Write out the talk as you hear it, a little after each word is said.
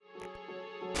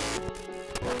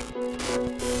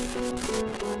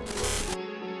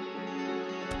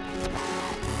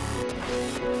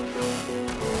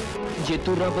ਜੇ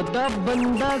ਤੂੰ ਰੱਬ ਦਾ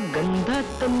ਬੰਦਾ ਗੰਦਾ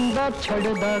ਤੰਦਾ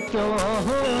ਛੱਡਦਾ ਕਿਉਂ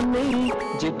ਨਹੀਂ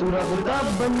ਜੇ ਤੂੰ ਰੱਬ ਦਾ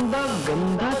ਬੰਦਾ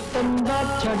ਗੰਦਾ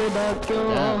ਤੰਦਾ ਛੱਡਦਾ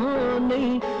ਕਿਉਂ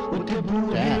ਨਹੀਂ ਉੱਥੇ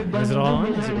ਬੂਹੇ Is it all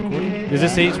on? Is it recording? Does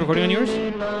this say it's recording on yours?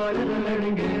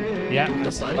 Yeah.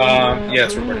 Yeah,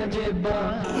 it's recording.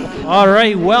 All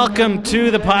right, welcome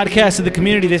to the podcast of the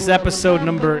community. This is episode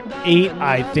number 8.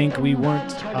 I think we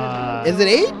weren't. Is it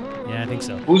 8? Yeah, I think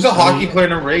so. Who's the hockey player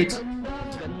number 8?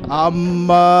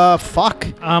 Fuck.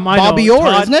 I Bobby know.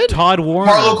 Orr, isn't it? Todd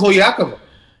Warner. Carlo Koliakovo.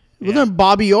 Wasn't it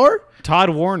Bobby Orr? Todd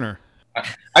Warner.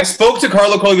 I spoke to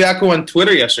Carlo Koliakovo on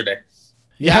Twitter yesterday.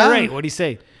 Yeah, right. What do you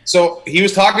say? So he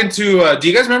was talking to. Do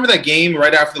you guys remember that game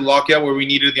right after the lockout where we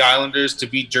needed the Islanders to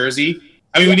beat Jersey?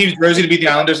 I mean, we needed Jersey to beat the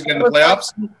Islanders and get in the playoffs.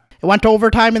 It went to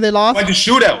overtime and they lost? Went to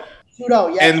shootout.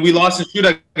 Shootout, yeah. And we lost in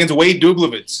shootout against Wade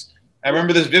Dublovitz. I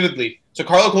remember this vividly. So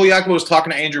Carlo Koliakovo was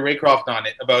talking to Andrew Raycroft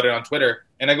about it on Twitter.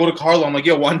 And I go to Carlo. I'm like,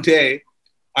 yo, one day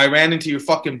I ran into your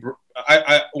fucking...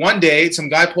 one day, some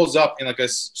guy pulls up in like a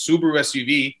Subaru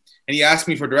SUV and he asked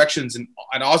me for directions in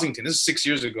Ossington. This is 6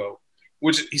 years ago.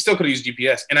 Which he still could have used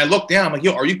GPS. And I looked down. I'm like,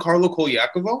 yo, are you Carlo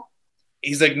Koliakovo?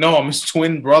 He's like, no, I'm his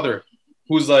twin brother.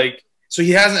 Who's like, so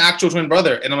he has an actual twin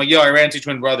brother. And I'm like, yo, I ran into your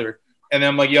twin brother. And then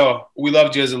I'm like, yo, we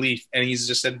loved you as a Leaf. And he's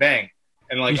just said, bang.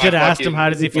 And like, You should have asked him, how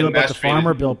does he feel about the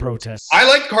farmer bill protest? I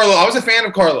liked Carlo. I was a fan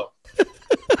of Carlo.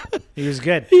 He was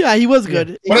good. Yeah, he was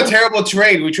good. What a terrible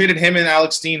trade. We traded him and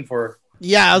Alex Steen for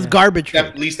Yeah, it was garbage.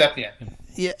 Lee Stepniak.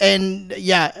 Yeah, and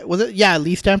yeah, was it? Yeah,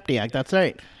 Lee Stempniak. That's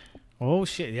right. Oh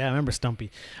shit! Yeah, I remember Stumpy.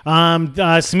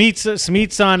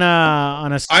 Smeets on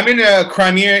a. I'm in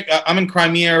Crimea. I'm in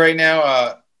Crimea right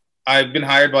now. I've been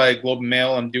hired by Globe and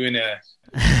Mail. I'm doing a.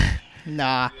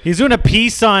 Nah, He's doing a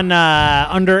piece on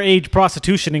underage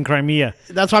prostitution in Crimea.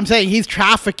 that's what I'm saying. He's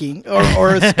trafficking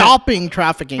or stopping I'm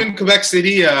trafficking. in Quebec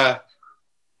City. I'm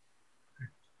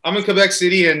in Quebec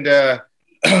City, and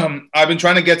I've been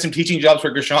trying to get some teaching jobs for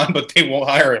Gershon, but they won't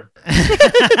hire him.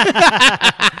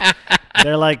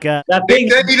 They're like They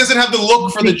said he doesn't have the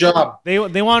look for the job. they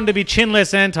want him to be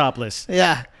chinless and topless.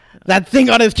 Yeah, that thing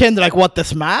on his chin. They're like, what?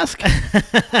 This mask?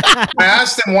 I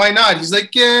asked him why not. He's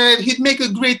like, he'd make a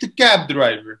great cab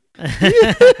driver.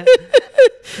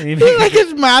 Like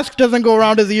his mask doesn't go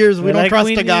around his ears. We don't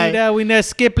trust the guy. We need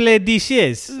skip les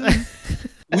dishes.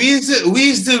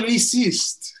 Where's the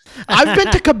racist? I've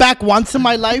been to Quebec once in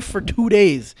my life for 2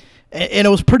 days, and it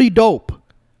was pretty dope.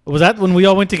 Was that when we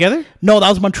all went together? No, that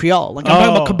was Montreal. Like I'm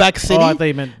talking about Quebec City. Oh, I thought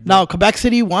you meant... No, Quebec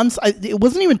City once. It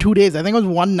wasn't even 2 days. I think it was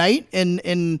one night,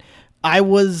 and I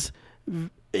was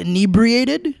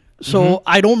inebriated, so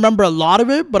I don't remember a lot of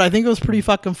it. But I think it was pretty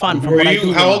fucking fun.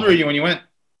 How old were you when you went?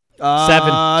 Seven.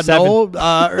 No,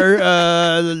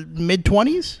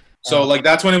 mid-20s. So like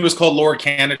that's when it was called Lower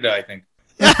Canada, I think.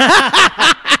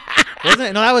 Wasn't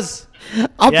it? No, that was.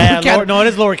 Upper Canada. No, it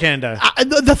is Lower Canada.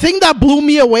 The thing that blew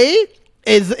me away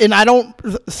is, and I don't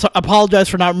apologize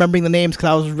for not remembering the names because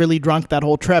I was really drunk that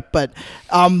whole trip, but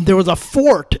there was a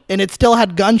fort and it still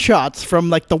had gunshots from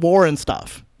like the war and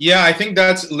stuff. Yeah, I think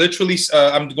that's literally.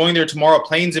 I'm going there tomorrow.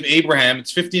 Plains of Abraham.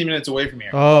 It's 15 minutes away from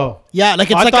here. Oh. Yeah,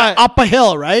 like it's up a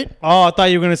hill, right? Oh, I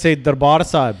thought you were going to say Darbar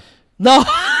Sahib. No,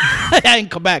 yeah, in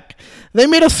Quebec. They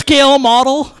made a scale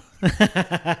model.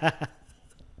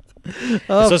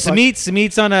 So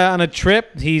Sameet's on a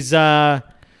trip. He's I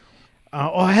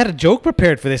had a joke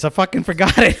prepared for this. I fucking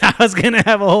forgot it. I was gonna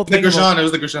have a whole thing. It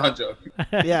was the Gershon joke.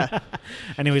 Yeah.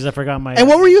 Anyways, I forgot my. And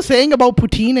what were you saying about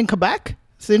poutine in Quebec?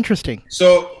 It's interesting.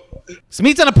 So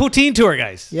Sameet's on a poutine tour,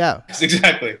 guys. Yeah.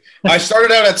 exactly. I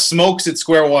started out at Smokes at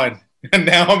Square One, and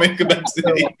now I'm in Quebec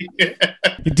City.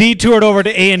 You detoured over to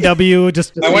A&W.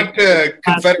 I went to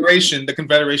the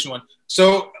Confederation one.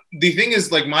 So the thing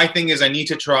is, like, my thing is, I need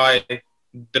to try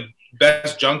the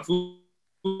best junk food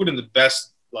and the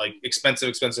best, like,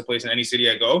 expensive place in any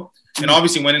city I go. And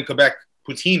obviously, when in Quebec,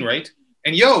 poutine, right?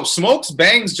 And yo, Smokes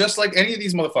bangs just like any of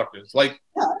these motherfuckers. Like,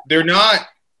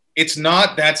 it's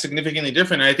not that significantly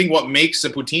different. And I think what makes a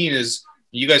poutine is,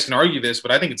 you guys can argue this, but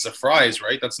I think it's the fries,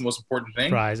 right? That's the most important thing.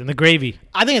 Fries and the gravy.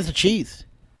 I think it's the cheese.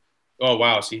 Oh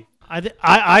wow, see.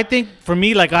 I think for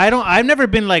me, like I've never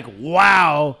been like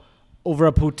wow over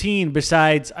a poutine.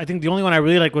 Besides, I think the only one I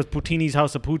really liked was Poutini's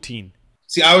House of Poutine.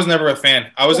 See, I was never a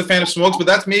fan. I was a fan of Smokes, but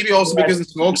that's maybe also because the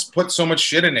Smokes put so much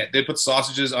shit in it. They put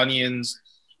sausages, onions,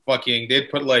 they'd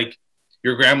put like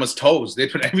your grandma's toes. They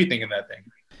put everything in that thing.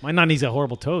 My nanny's got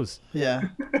horrible toes. Yeah.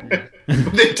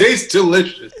 They taste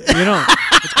delicious. You know,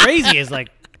 it's crazy. It's like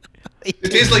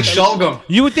It tastes like shulgum.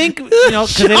 You would think, because they don't.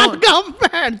 Shotgun,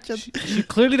 man. She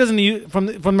clearly doesn't use from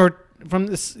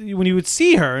this. When you would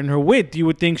see her in her wit, you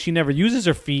would think she never uses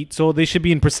her feet, so they should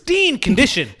be in pristine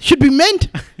condition. Should be mint.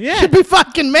 Yeah. Should be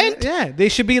fucking mint. Yeah, they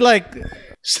should be like.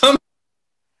 Some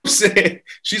say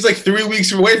she's like 3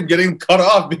 weeks away from getting cut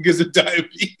off because of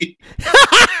diabetes.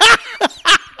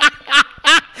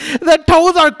 The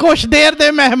toes are kush there, they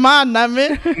mehman, na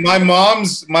me. My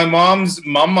mom's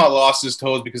mama lost his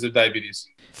toes because of diabetes.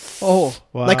 Oh,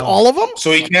 Wow. like all of them?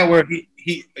 So he can't wear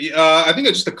I think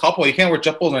it's just a couple. He can't wear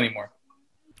chappals anymore.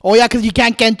 Oh yeah, because you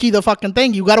can't kenchi the fucking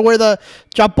thing. You got to wear the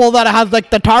chappal that has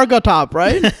like the targa top,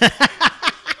 right?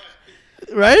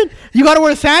 Right? You got to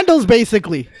wear sandals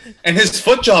basically. And his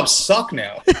foot jobs suck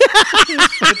now.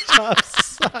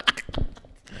 Suck.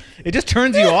 It just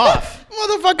turns you off.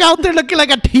 Motherfucker out there looking like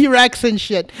a T-Rex and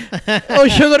shit. Oh,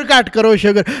 sugar cut karo,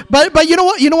 sugar. But you know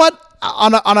what? You know what?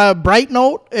 On a bright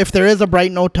note, if there is a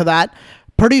bright note to that,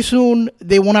 pretty soon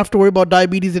they won't have to worry about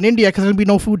diabetes in India because there'll be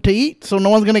no food to eat, so no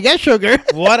one's gonna get sugar.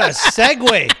 What a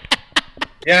segue.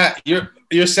 Yeah, your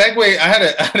segue.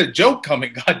 I had a joke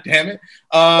coming. God damn it.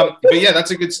 But yeah, that's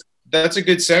a good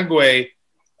segue.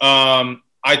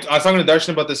 I was talking to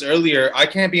Darshan about this earlier. I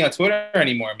can't be on Twitter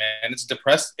anymore, man. It's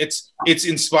depressed. It's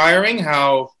inspiring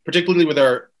how, particularly with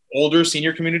our older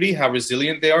senior community, how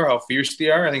resilient they are, how fierce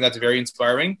they are. I think that's very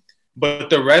inspiring. But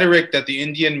the rhetoric that the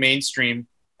Indian mainstream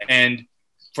and,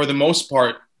 for the most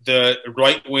part, the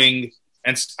right wing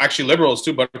and actually liberals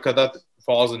too, but because that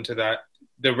falls into that,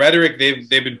 the rhetoric they've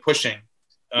been pushing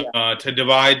to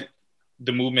divide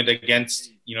the movement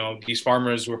against these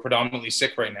farmers who are predominantly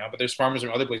sick right now, but there's farmers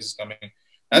from other places coming.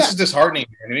 That's just disheartening,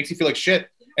 man. It makes you feel like shit.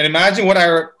 And imagine what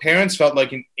our parents felt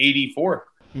like in '84.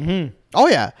 Mm-hmm. Oh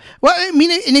yeah. Well, I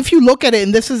mean, and if you look at it,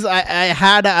 and this is, I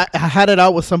had it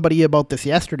out with somebody about this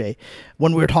yesterday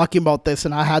when we were talking about this,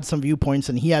 and I had some viewpoints,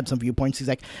 and he had some viewpoints. He's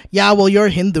like, "Yeah, well, you're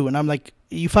Hindu," and I'm like,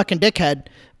 "You fucking dickhead!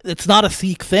 It's not a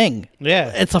Sikh thing.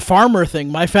 Yeah, it's a farmer thing.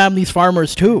 My family's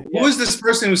farmers too." Who is this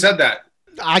person who said that?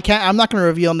 I'm not going to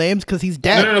reveal names because he's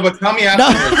dead. No, but tell me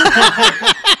afterwards.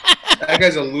 That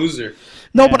guy's a loser.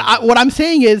 No, but what I'm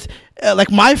saying is,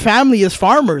 like, my family is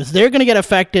farmers. They're going to get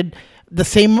affected the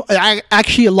same.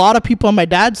 Actually, a lot of people on my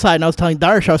dad's side, and I was telling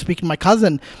Darsh, I was speaking to my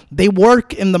cousin, they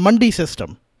work in the mandi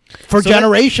system for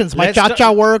generations. My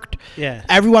chacha worked. Yeah.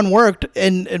 Everyone worked.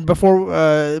 And before,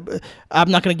 I'm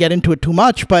not going to get into it too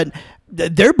much, but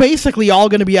they're basically all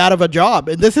going to be out of a job.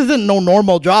 And this isn't no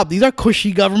normal job. These are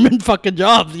cushy government fucking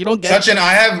jobs. You don't get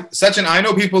I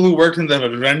know people who worked in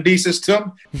the Randi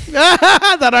system.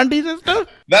 The Randi system?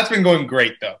 That's been going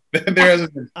great, though. There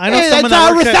hasn't been. I know It's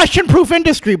a recession-proof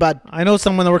industry, bud. I know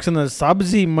someone that works in the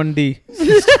Sabzi Mandi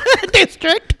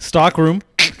District. stock room.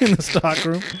 In the stock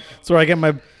room. That's where I get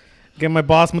my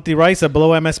basmati rice at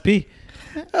below MSP.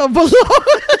 Below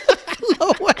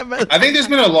MSP. I think there's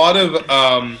been a lot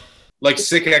of like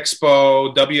Sikh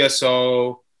Expo,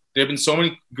 WSO. There have been so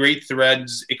many great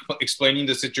threads explaining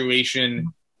the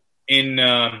situation in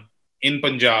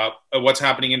Punjab, what's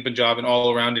happening in Punjab and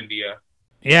all around India.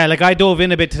 Yeah, like I dove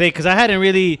in a bit today because I hadn't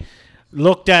really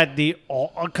looked at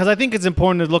because I think it's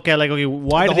important to look at, like, okay,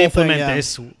 why did they implement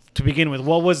this to begin with?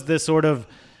 What was the sort of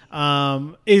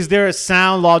is there a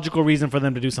sound, logical reason for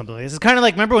them to do something like this? It's kind of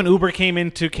like, remember when Uber came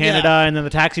into Canada and then the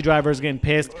taxi drivers getting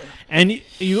pissed, and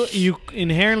you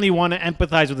inherently want to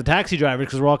empathize with the taxi drivers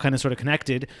because we're all kind of sort of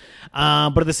connected,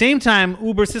 but at the same time,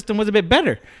 Uber's system was a bit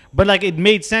better. But like, it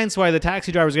made sense why the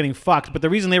taxi drivers were getting fucked. But the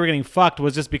reason they were getting fucked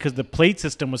was just because the plate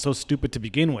system was so stupid to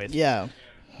begin with. Yeah.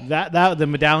 That the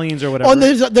medallions or whatever. Oh, and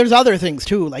there's other things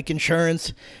too, like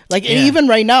insurance. Like, and even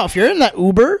right now, if you're in that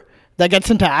Uber that gets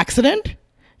into accident,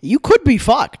 you could be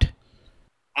fucked.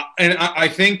 And I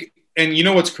think, and you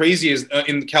know what's crazy is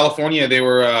in California they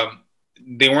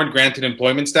weren't granted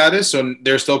employment status, so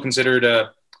they're still considered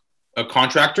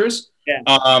contractors.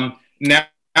 Yeah.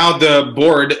 Now the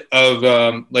board of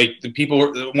like the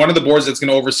people, one of the boards that's going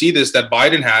to oversee this that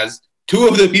Biden has, two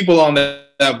of the people on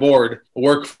that board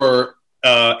work for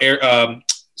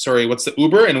what's the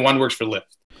Uber, and one works for Lyft.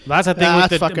 That's the thing with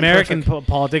the American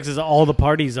politics is all the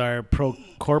parties are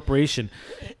pro-corporation.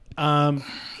 But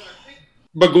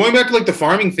going back to like the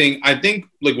farming thing, I think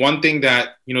like one thing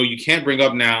that you can't bring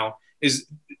up now is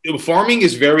farming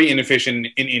is very inefficient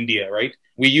in India, right?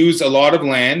 We use a lot of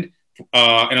land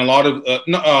and a lot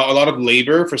of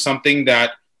labor for something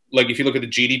that, like, if you look at the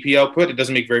GDP output, it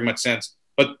doesn't make very much sense.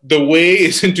 But the way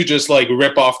isn't to just like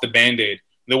rip off the Band-Aid.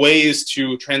 The way is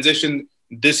to transition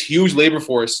this huge labor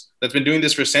force that's been doing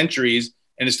this for centuries,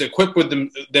 and is to equip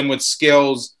them with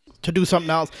skills to do something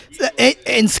else,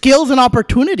 and skills and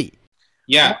opportunity.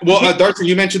 Yeah. Well, Darcy,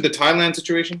 you mentioned the Thailand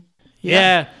situation.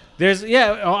 Yeah. There's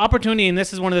opportunity, and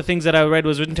this is one of the things that I read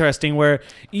was interesting, where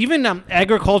even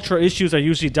agricultural issues are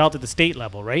usually dealt at the state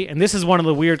level, right? And this is one of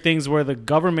the weird things where the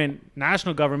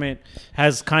national government,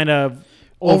 has kind of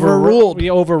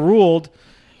overruled,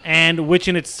 and which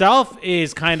in itself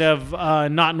is kind of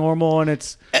not normal, and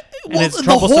it's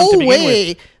troublesome to begin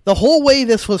with. The whole way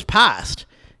this was passed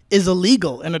is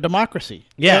illegal in a democracy.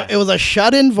 Yeah, it was a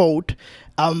shut-in vote.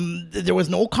 There was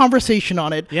no conversation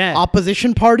on it. Yeah.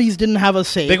 Opposition parties didn't have a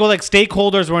say. They go like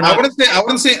stakeholders were not. I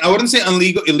wouldn't say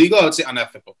illegal. I would say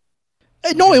unethical.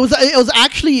 No, it was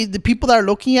actually the people that are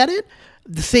looking at it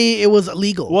say it was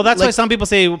illegal. Well, that's why some people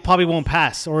say it probably won't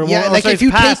pass. If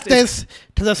you take this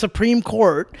to the Supreme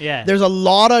Court, there's a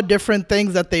lot of different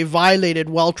things that they violated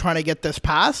while trying to get this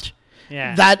passed.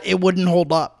 Yeah. That it wouldn't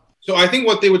hold up. So I think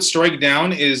what they would strike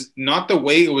down is not the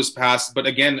way it was passed, but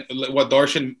again, what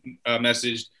Darshan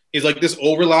messaged is like this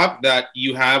overlap that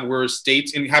you have where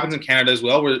states, and it happens in Canada as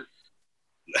well, where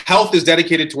health is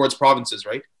dedicated towards provinces,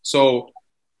 right? So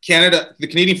the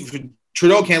Canadian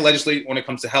Trudeau can't legislate when it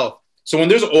comes to health. So when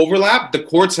there's overlap, the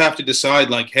courts have to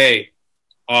decide like, hey,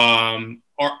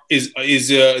 is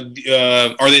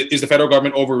the federal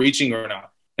government overreaching or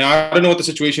not? Now I don't know what the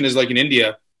situation is like in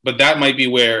India, but that might be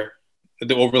where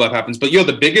the overlap happens. But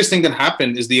the biggest thing that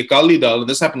happened is the Akali Dal, and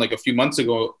this happened like a few months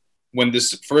ago when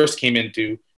this first came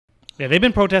into. Yeah, they've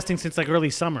been protesting since like early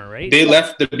summer, right? They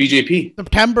left the BJP.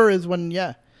 September is when,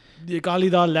 the Akali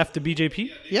Dal left the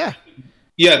BJP? Yeah.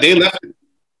 Yeah, they left.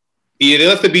 Yeah, they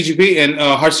left the BJP, and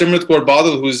Harsimrat Kaur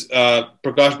Badal, who's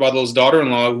Prakash Badal's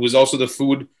daughter-in-law, who was also the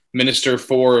food minister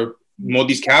for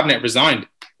Modi's cabinet, resigned.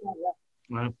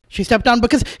 Wow. She stepped down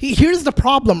because here's the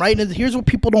problem, right? And here's what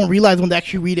people don't realize when they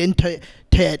actually read into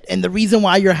it. And the reason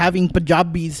why you're having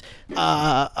Punjabis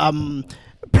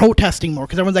protesting more,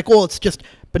 because everyone's like, oh, it's just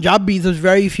Punjabis. There's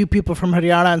very few people from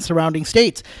Haryana and surrounding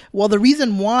states. Well, the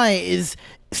reason why is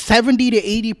 70 to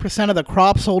 80% of the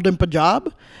crop sold in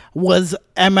Punjab was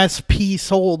MSP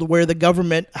sold, where the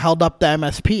government held up the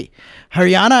MSP.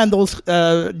 Haryana and those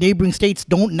neighboring states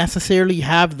don't necessarily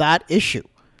have that issue.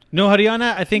 No,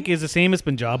 Haryana, I think, is the same as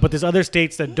Punjab, but there's other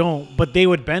states that don't. But they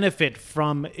would benefit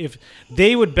from having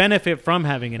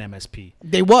an MSP.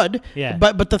 They would, yeah.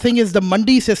 But the thing is, the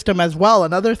Mandi system as well.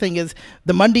 Another thing is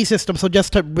the Mandi system. So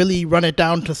just to really run it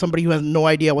down to somebody who has no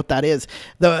idea what that is,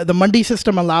 the Mandi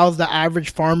system allows the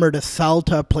average farmer to sell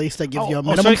to a place that gives you a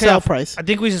minimum sale price. I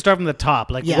think we should start from the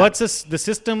top. Like, what's the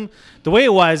system? The way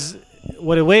it was.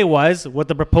 What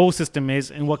the proposed system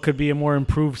is, and what could be a more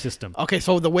improved system. Okay,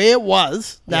 so the way it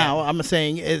was now, I'm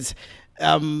saying is,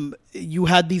 you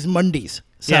had these Mandis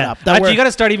set up. Actually, you got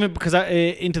to start even because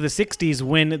into the '60s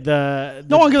when the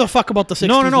no one gives a fuck about the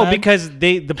 '60s. No, because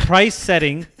the price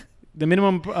setting, the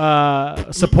minimum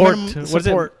support. What is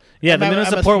it? Yeah, the minimum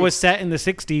support was set in the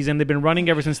 60s, and they've been running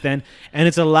ever since then. And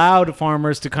it's allowed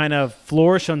farmers to kind of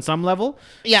flourish on some level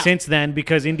since then,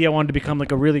 because India wanted to become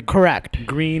like a really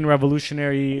green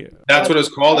revolutionary. That's what it's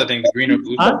called, I think, the Green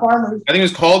Revolution. I think it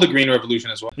was called the Green Revolution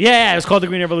as well. Yeah, it was called the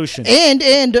Green Revolution.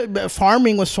 And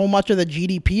farming was so much of the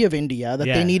GDP of India that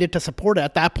they needed to support it.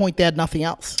 At that point, they had nothing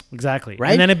else. Exactly.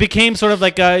 Right? And then it became sort of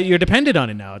like you're dependent on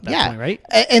it now at that point, right?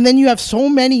 And then you have so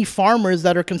many farmers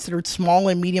that are considered small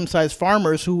and medium-sized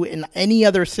farmers who in any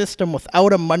other system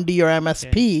without a Mandi or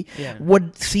MSP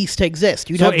would cease to exist.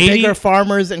 You'd have bigger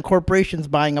farmers and corporations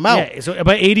buying them out. Yeah, so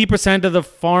about 80% of the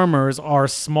farmers are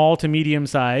small to medium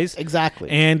size. Exactly.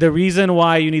 And the reason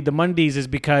why you need the Mandis is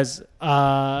because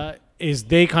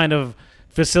they kind of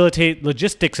facilitate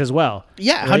logistics as well.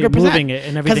 Yeah, right? 100%. Moving it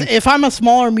and everything. Because if I'm a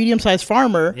small or medium-sized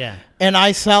farmer and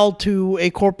I sell to a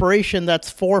corporation that's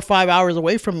 4 or 5 hours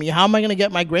away from me, how am I going to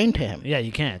get my grain to him? Yeah,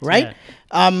 you can't. Right?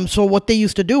 Yeah. So what they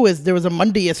used to do is there was a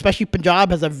Mandi, especially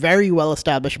Punjab has a very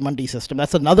well-established Mandi system.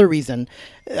 That's another reason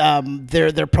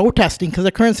they're protesting, because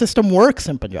the current system works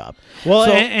in Punjab. Well,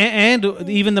 and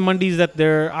even the Mandis that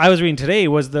I was reading today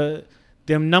was the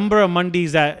number of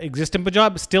Mandis that exist in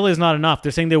Punjab still is not enough.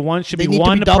 They're saying should be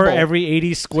one per every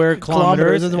 80 square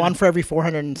kilometers. There's one for every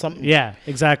 400 and something. Yeah,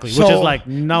 exactly. Which is like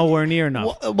nowhere near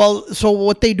enough. Well, so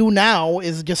what they do now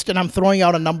is and I'm throwing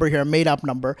out a number here, a made up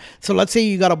number. So let's say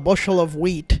you got a bushel of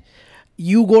wheat.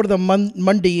 You go to the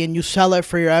Mandi and you sell it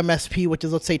for your MSP, which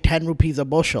is, let's say, 10 rupees a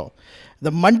bushel.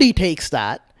 The Mandi takes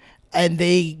that, and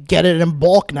they get it in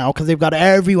bulk now because they've got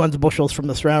everyone's bushels from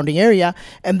the surrounding area,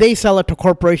 and they sell it to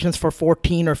corporations for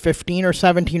 14 or 15 or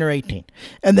 17 or 18.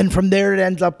 And then from there, it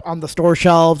ends up on the store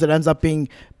shelves. It ends up being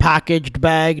packaged,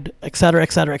 bagged, et cetera,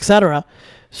 et cetera, et cetera.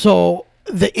 So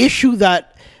the issue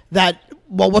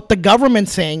what the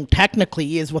government's saying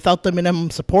technically is without the minimum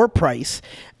support price,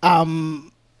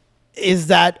 is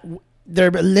that they're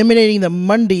eliminating the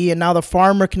mandi, and now the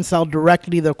farmer can sell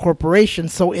directly to the corporation.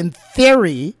 So in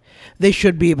theory, they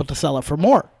should be able to sell it for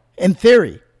more. In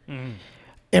theory.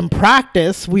 In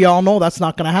practice, we all know that's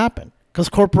not going to happen because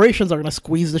corporations are going to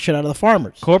squeeze the shit out of the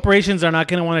farmers. Corporations are not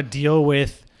going to want to deal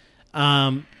with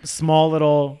small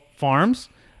little farms.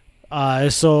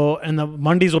 And the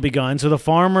mandis will be gone. So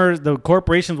the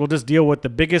corporations will just deal with the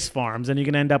biggest farms, and you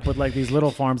can end up with like these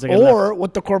little farms. Or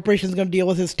what the corporation is going to deal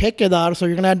with is ठेकेदार. So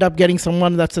you're going to end up getting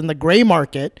someone that's in the gray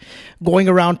market, going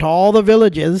around to all the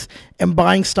villages and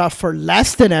buying stuff for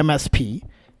less than MSP,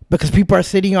 because people are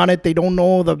sitting on it. They don't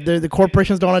know the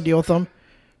corporations don't want to deal with them.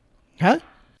 Huh?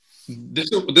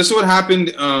 This is what happened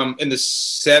in the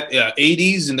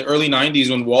 80s and the early 90s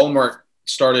when Walmart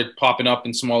started popping up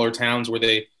in smaller towns where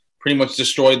they pretty much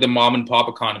destroyed the mom and pop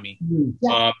economy.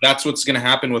 That's what's going to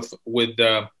happen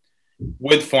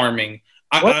with farming.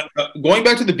 Going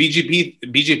back to the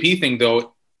BJP thing,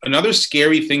 though, another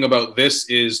scary thing about this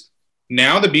is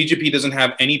now the BJP doesn't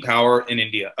have any power in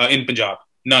India, in Punjab,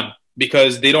 none,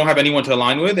 because they don't have anyone to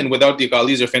align with, and without the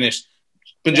Akalis, they're finished.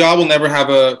 Punjab will never have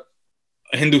a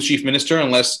Hindu chief minister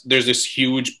unless there's this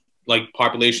huge like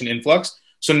population influx.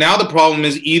 So now the problem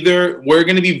is either we're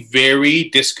going to be very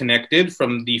disconnected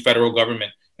from the federal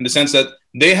government in the sense that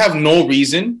they have no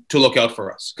reason to look out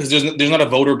for us because there's not a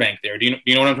voter bank there. Do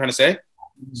you know what I'm trying to say?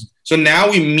 So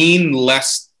now we mean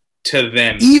less to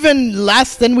them. Even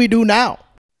less than we do now.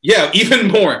 Yeah, even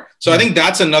more. So I think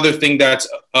that's another thing that's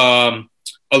a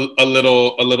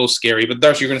little scary. But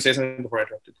Darsh, you're going to say something before I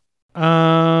interrupted.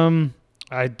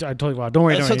 I totally forgot. Don't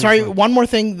worry. Sorry, one more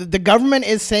thing. The government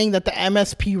is saying that the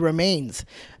MSP remains.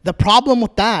 The problem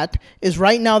with that is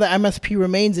right now the MSP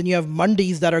remains, and you have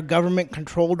mandis that are government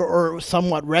controlled or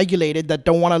somewhat regulated that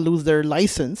don't want to lose their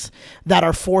license that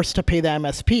are forced to pay the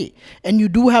MSP. And you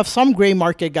do have some gray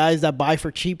market guys that buy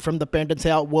for cheap from the pind and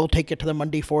say, "Oh, we'll take it to the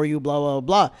mandi for you," blah, blah,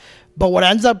 blah. But what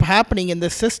ends up happening in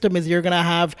this system is you're going to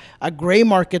have a gray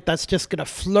market that's just going to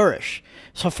flourish.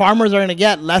 So farmers are going to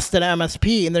get less than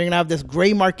MSP, and they're going to have this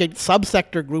gray market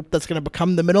subsector group that's going to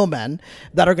become the middlemen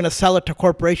that are going to sell it to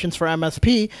corporations for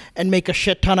MSP and make a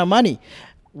shit ton of money.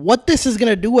 What this is going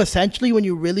to do essentially when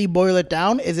you really boil it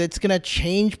down is it's going to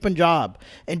change Punjab.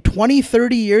 In 20,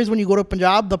 30 years when you go to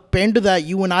Punjab, the pind that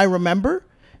you and I remember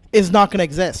is not going to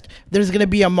exist. There's going to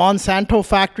be a Monsanto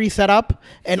factory set up,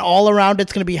 and all around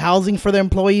it's going to be housing for the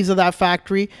employees of that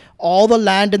factory. All the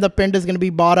land in the pind is going to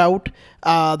be bought out.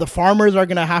 The farmers are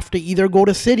going to have to either go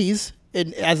to cities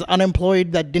as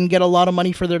unemployed that didn't get a lot of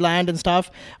money for their land and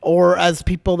stuff, or as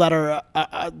people that are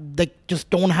that just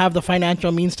don't have the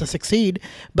financial means to succeed.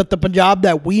 But the Punjab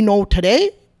that we know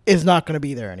today is not going to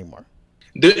be there anymore.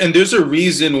 And there's a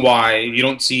reason why you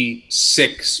don't see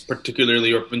Sikhs,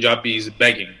 particularly, or Punjabis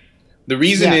begging. The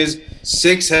reason is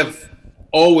Sikhs have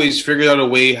always figured out a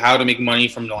way how to make money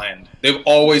from the land. They've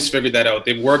always figured that out.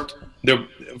 They've worked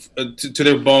to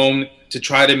their bone to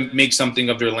try to make something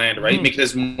of their land, right? Make it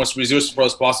as much resourceful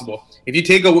as possible. If you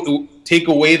take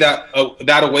away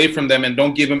that away from them and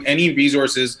don't give them any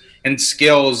resources and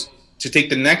skills to take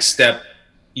the next step,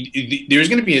 there's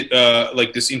going to be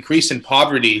like this increase in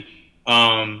poverty.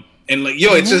 And like,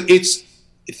 it's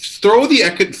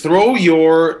throw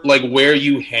your like where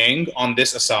you hang on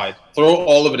this aside. Throw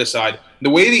all of it aside. The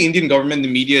way the Indian government,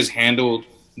 the media has handled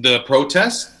the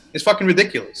protests is fucking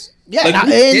ridiculous. Yeah, like,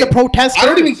 the protests. I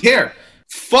don't even care.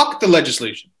 Fuck the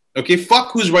legislation. Okay,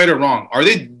 fuck who's right or wrong. Are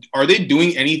they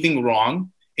doing anything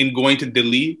wrong in going to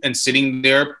Delhi and sitting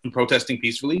there and protesting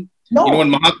peacefully? No. You know, when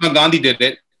Mahatma Gandhi did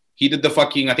it, he did the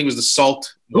fucking, I think it was the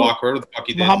salt walk, whatever the fuck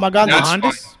he did. Mahatma Gandhi.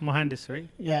 Mohandas, right?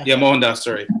 Yeah, Mohandas,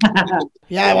 sorry.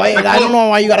 Yeah, I don't know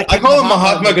why you got to. I call him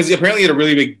Mahatma because he apparently had a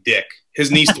really big dick. His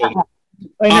niece told me.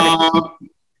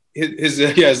 His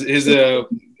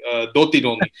dhoti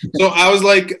told me. So I was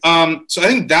like, so I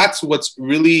think that's what's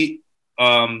really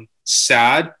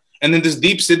sad. And then this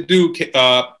Deep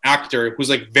Sidhu actor who's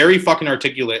like very fucking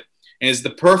articulate and is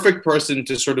the perfect person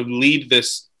to sort of lead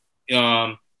this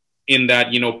in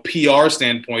that, you know, PR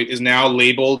standpoint, is now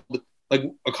labeled like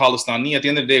a Khalistani. At the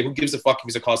end of the day, who gives a fuck if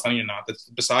he's a Khalistani or not? That's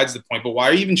besides the point. But why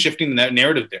are you even shifting the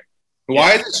narrative there?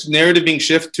 Why is this narrative being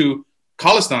shifted to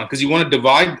Khalistan? Because you want to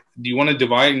divide. Do you want to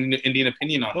divide Indian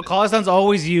opinion on? Well, Khalistan's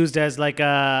always used as like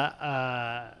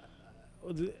to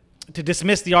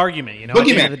dismiss the argument. You know, at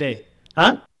the end of the day,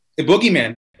 a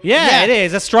boogeyman. Yeah, it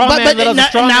is a strong man.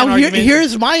 Now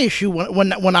here's my issue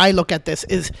when I look at this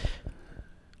is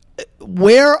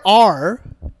where are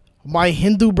my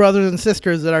Hindu brothers and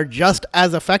sisters that are just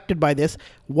as affected by this,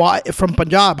 why from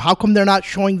Punjab, how come they're not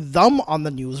showing them on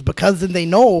the news? Because then they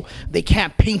know they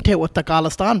can't paint it with the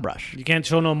Khalistan brush. You can't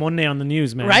show no money on the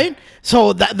news, man. Right?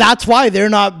 So that's why they're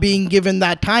not being given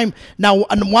that time. Now,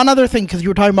 and one other thing, because you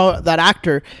were talking about that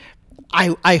actor,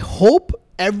 I hope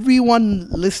everyone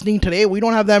listening today, we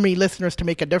don't have that many listeners to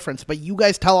make a difference, but you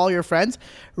guys tell all your friends,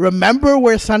 remember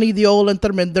where Sunny Deol and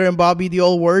Tharminder and Bobby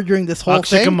Deol were during this whole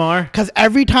Akshay thing? Kumar. Because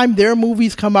every time their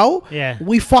movies come out,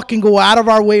 we fucking go out of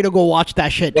our way to go watch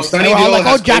that shit. Well, Sunny And we're all Deol like,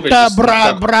 has oh,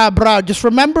 Jatta, COVID, brah. Just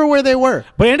remember where they were.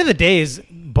 But at the end of the day, is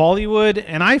Bollywood,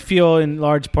 and I feel in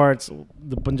large parts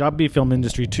the Punjabi film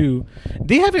industry too,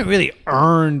 they haven't really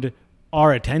earned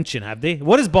our attention, have they?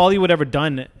 What has Bollywood ever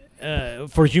done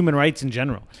for human rights in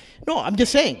general? No, I'm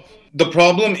just saying. The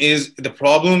problem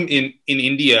in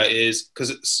India is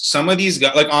because some of these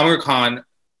guys, like Amir Khan,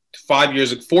 4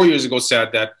 years ago,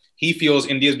 said that he feels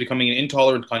India is becoming an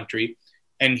intolerant country,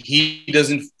 and he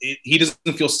doesn't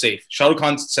feel safe. Shah Rukh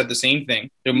Khan said the same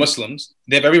thing. They're Muslims.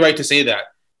 They have every right to say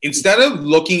that. Instead of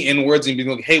looking inwards and being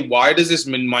like, hey, why does this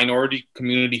minority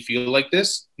community feel like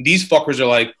this? These fuckers are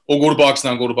like, oh, go to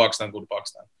Pakistan, go to Pakistan, go to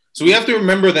Pakistan. So we have to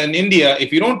remember that in India,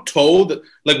 if you don't toe, the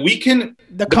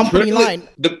company line.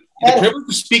 The privilege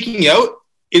of speaking out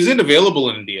isn't available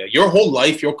in India. Your whole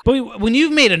life, But when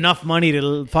you've made enough money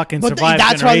to fucking survive,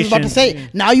 that's what I was about to say.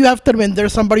 Now you have to admit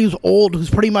there's somebody who's old, who's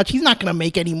pretty much, he's not going to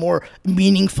make any more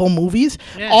meaningful movies.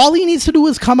 Yeah. All he needs to do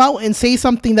is come out and say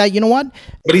something that, you know what?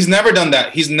 But he's never done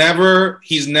that. He's never,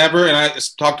 and I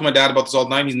talk to my dad about this all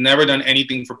the time. He's never done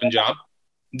anything for Punjab.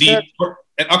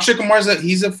 And Akshay Kumar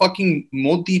he's a fucking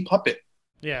Modi puppet.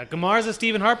 Yeah, Kumar's a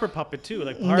Stephen Harper puppet too.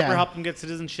 Like Harper helped him get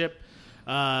citizenship.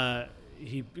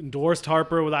 He endorsed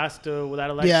Harper with that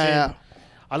election. Yeah.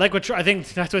 I like I think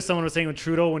that's what someone was saying with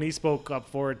Trudeau when he spoke up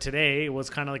for it today. It was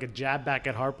kind of like a jab back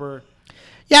at Harper.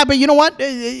 Yeah, but you know what?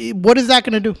 What is that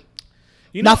going to do?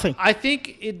 Nothing. I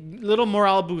think little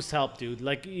morale boost helped, dude.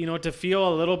 Like, to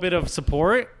feel a little bit of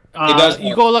support. It does.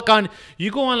 You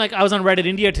go on like I was on Reddit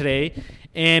India today,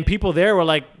 and people there were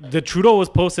like, the Trudeau was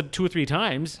posted 2 or 3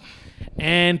 times,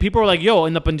 and people were like, yo,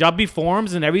 in the Punjabi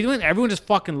forums and everyone just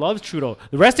fucking loves Trudeau.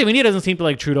 The rest of India doesn't seem to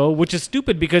like Trudeau, which is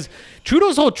stupid because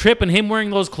Trudeau's whole trip and him wearing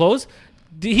those clothes,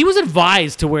 he was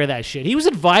advised to wear that shit. He was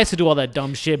advised to do all that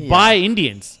dumb shit by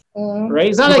Indians. Right?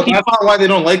 It's not like that's not why they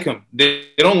don't like him. They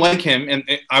don't like him, and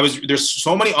there's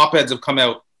so many op-eds have come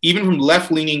out, even from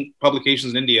left-leaning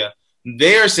publications in India.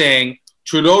 They are saying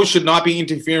Trudeau should not be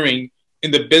interfering in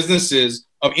the businesses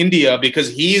of India because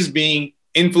he is being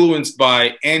influenced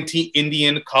by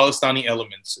anti-Indian Khalistani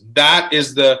elements. That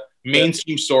is the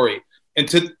mainstream story. And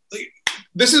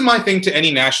this is my thing to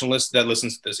any nationalist that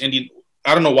listens to this.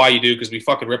 I don't know why you do, because we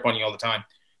fucking rip on you all the time.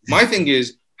 My thing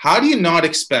is, how do you not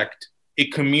expect a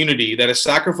community that has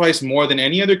sacrificed more than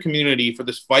any other community for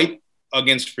this fight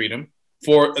against freedom,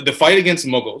 for the fight against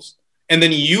Mughals, and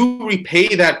then you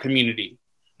repay that community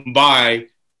by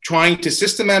trying to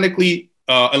systematically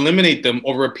eliminate them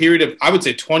over a period of, I would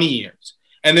say, 20 years.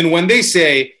 And then when they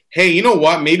say, hey, you know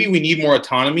what, maybe we need more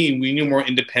autonomy and we need more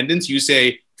independence, you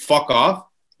say, fuck off.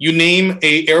 You name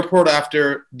a airport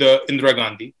after the Indira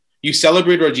Gandhi. You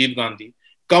celebrate Rajiv Gandhi.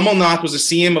 Kamal Nath was the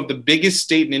CM of the biggest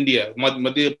state in India,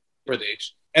 Madhya Pradesh.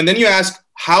 And then you ask,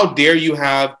 how dare you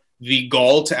have the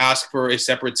gall to ask for a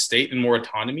separate state and more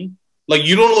autonomy? Like,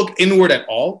 you don't look inward at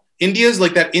all. India's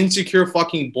like that insecure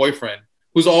fucking boyfriend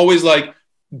who's always like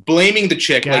blaming the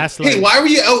chick. Gaslight. Like, hey, why were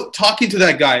you out talking to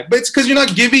that guy? But it's because you're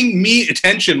not giving me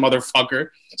attention, motherfucker.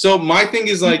 So my thing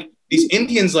is like, these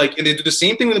Indians, like, and they do the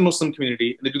same thing with the Muslim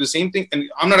community. And they do the same thing. And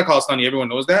I'm not a Khalistani, everyone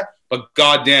knows that. But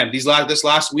goddamn, this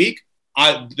last week,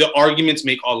 the arguments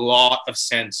make a lot of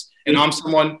sense. And I'm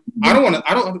someone, I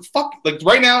don't, fuck, like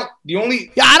right now,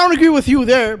 I don't agree with you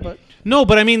there, but. No,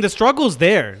 but I mean, the struggle's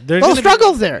there. The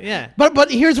struggle's there. Yeah. But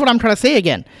here's what I'm trying to say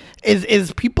again.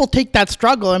 Is people take that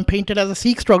struggle and paint it as a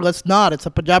Sikh struggle. It's not. It's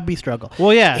a Punjabi struggle.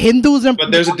 Well, yeah. Hindus and...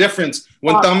 But there's a difference.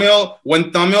 When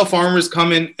Tamil farmers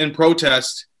come in and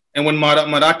protest, and when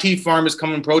Marathi farmers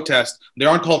come and protest, they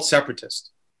aren't called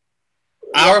separatists.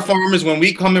 Our farmers, when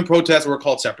we come and protest, we're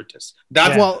called separatists.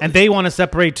 And they want to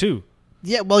separate too.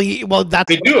 Yeah, well, that's...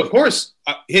 They do, of course.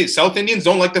 Hey, South Indians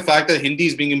don't like the fact that Hindi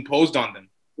is being imposed on them.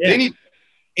 Yeah.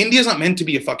 India's not meant to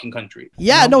be a fucking country.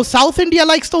 Yeah, no, South India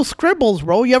likes those scribbles,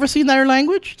 bro. You ever seen their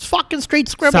language? It's fucking straight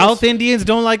scribbles. South Indians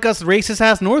don't like us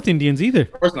racist-ass North Indians either.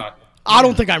 Of course not. I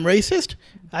don't think I'm racist.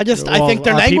 I think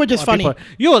their language is funny.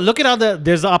 Yo, look at how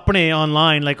there's apne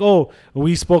online. Like, oh,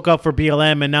 we spoke up for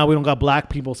BLM, and now we don't got black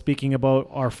people speaking about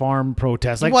our farm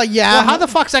protests. Like, well, yeah. how the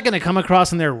fuck's that going to come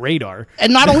across in their radar?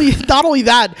 And not only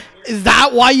that, is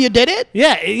that why you did it?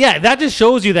 Yeah. That just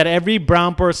shows you that every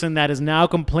brown person that is now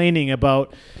complaining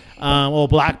about,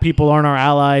 black people aren't our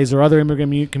allies or other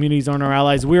immigrant communities aren't our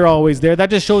allies. We're always there. That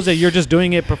just shows that you're just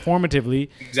doing it performatively.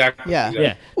 Exactly.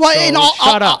 Yeah. Well, so, and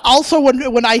shut up. Also,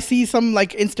 when I see some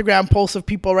like Instagram posts of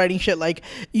people writing shit like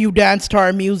 "you dance to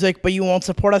our music, but you won't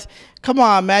support us." Come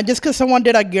on, man. Just because someone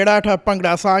did a Gira to a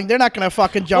Pangra song, they're not gonna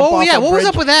fucking jump off. Oh yeah, a what was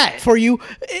bridge up with that? for you?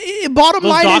 Bottom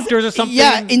Those line doctors is, or something?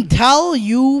 yeah. Until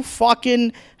you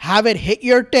fucking have it hit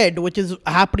your head, which is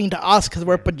happening to us because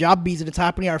we're Punjabis and it's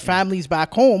happening to our families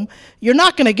back home, you're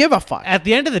not gonna give a fuck. At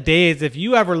the end of the day, is if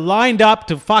you ever lined up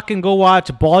to fucking go watch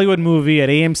a Bollywood movie at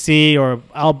AMC or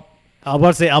I was about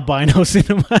to say albino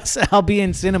cinemas,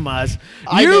 Albion cinemas.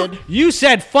 You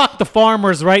said fuck the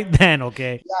farmers right then,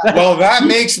 okay? Yeah. Well, that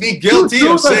makes me guilty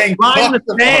of saying fuck the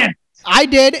farmers. I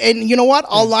did, and you know what?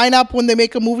 I'll line up when they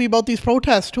make a movie about these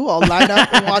protests too. I'll line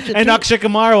up and watch it. And too. Akshay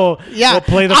Kumar will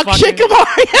play the Akshay Kumar.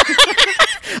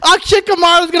 Akshay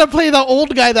Kumar is gonna play the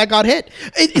old guy that got hit.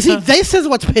 See, this is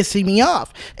what's pissing me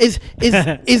off. Is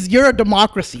you're a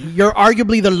democracy? You're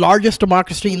arguably the largest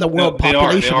democracy in the world,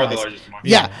 population. They are the largest democracy.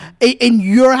 Yeah, and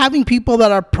you're having people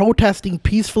that are protesting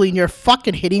peacefully, and you're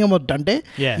fucking hitting them with dande.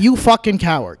 Yeah, you fucking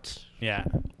cowards. Yeah.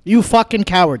 You fucking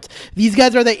cowards. These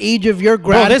guys are the age of your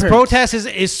grandparents. Bro, this protest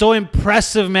is so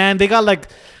impressive, man. They got like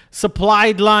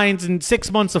supplied lines and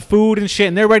 6 months of food and shit,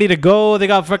 and they're ready to go. They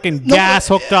got fucking gas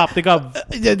hooked up. They got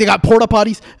porta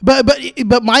potties.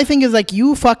 But my thing is like,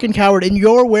 you fucking coward, and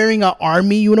you're wearing an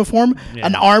army uniform,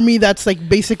 an army that's like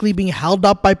basically being held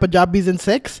up by Punjabis and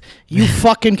Sikhs. You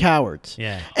fucking cowards.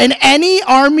 Yeah. And any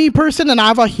army person, and I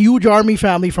have a huge army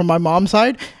family from my mom's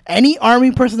side. Any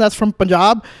army person that's from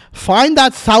Punjab, find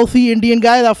that Southie Indian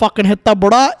guy that fucking hit the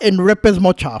Buddha and rip his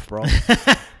much off, bro.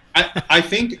 I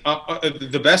think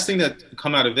the best thing that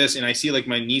come out of this, and I see like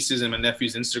my nieces and my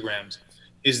nephews' Instagrams,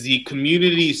 is the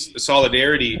community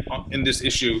solidarity in this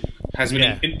issue has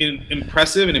been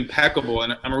impressive and impeccable,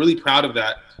 and I'm really proud of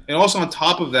that. And also on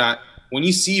top of that, when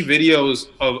you see videos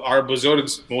of our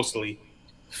Buzurgs mostly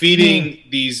feeding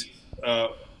these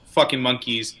fucking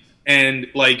monkeys and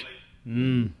like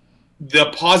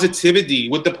the positivity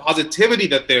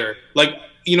that they're like,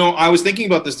 you know, I was thinking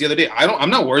about this the other day. I'm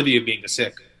not worthy of being a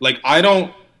Sikh. Like,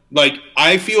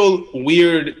 I feel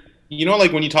weird, you know,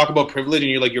 like when you talk about privilege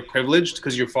and you're privileged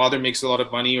because your father makes a lot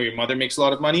of money or your mother makes a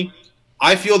lot of money.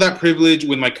 I feel that privilege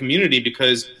with my community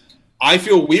because I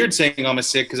feel weird saying I'm a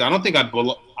Sikh because I don't think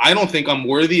I'm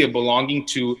worthy of belonging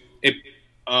to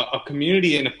a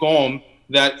community in a qawm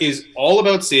that is all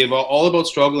about seva, all about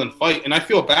struggle and fight. And I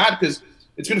feel bad because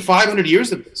it's been 500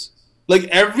 years of this. Like,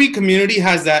 every community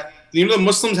has that. You know, the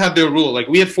Muslims have their rule. Like,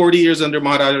 we had 40 years under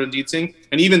Maharaja Ranjit Singh,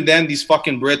 and even then, these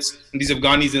fucking Brits and these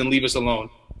Afghanis didn't leave us alone.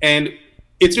 And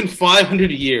it's been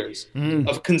 500 years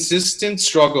of consistent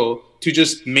struggle to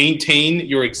just maintain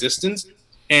your existence.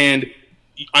 And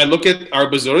I look at our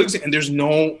Buzurgs, and there's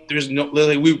no.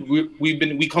 Like,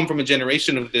 we come from a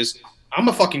generation of this. I'm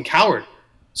a fucking coward.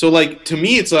 So, like, to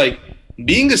me, it's like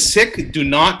being a Sikh. Do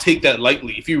not take that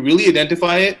lightly. If you really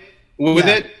identify it with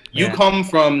it, you come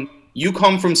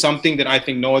from something that I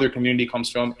think no other community comes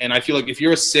from. And I feel like if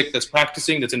you're a Sikh that's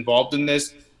practicing, that's involved in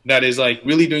this, that is like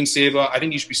really doing seva, I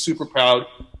think you should be super proud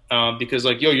because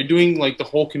like, yo, you're doing like the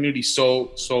whole community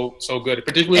so good.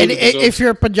 Particularly and if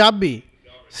you're a Punjabi,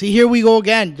 see, here we go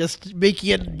again, just making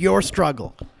it your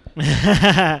struggle.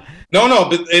 No,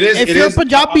 but it is. If you're a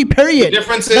Punjabi, period.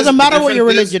 Doesn't matter what your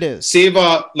religion is.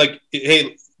 Seva, like,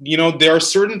 hey, you know, there are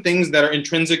certain things that are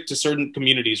intrinsic to certain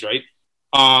communities, right?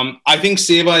 I think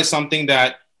seva is something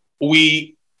that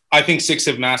I think Sikhs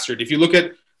have mastered. If you look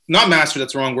at, not master,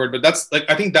 that's the wrong word, but that's like,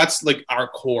 I think that's like our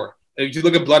core. If you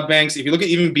look at blood banks, if you look at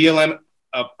even BLM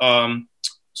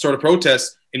sort of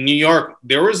protests in New York,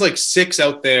 there was like Sikhs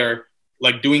out there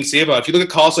like doing seva. If you look at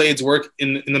Khalsa Aid's work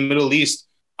in the Middle East,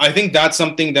 I think that's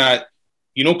something that,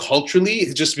 you know, culturally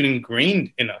it's just been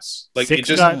ingrained in us. Like,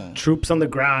 Sikhs got troops on the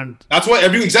ground. That's why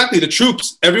the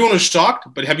troops, everyone was shocked.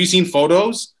 But have you seen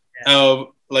photos of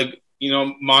like, you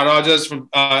know, Maharajas from,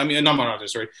 not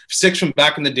Maharajas, sorry, Sikhs from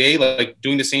back in the day, like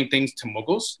doing the same things to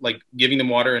Mughals, like giving them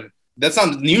water, and that's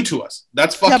not new to us.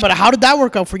 That's fucking. Yeah, but how did that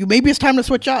work out for you? Maybe it's time to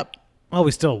switch up. Well,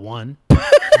 we still won.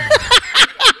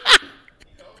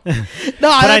 No,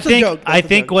 but I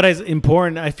think what is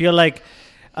important, I feel like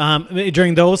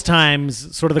during those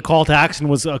times, sort of the call to action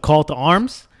was a call to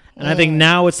arms. And I think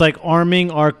now it's like arming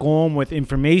Arcom with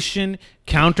information,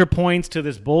 counterpoints to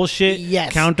this bullshit,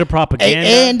 Yes. counter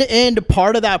propaganda. And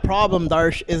part of that problem,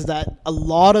 Darsh, is that a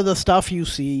lot of the stuff you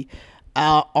see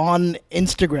on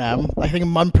Instagram, I think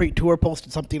Manpreet Tour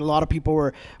posted something. A lot of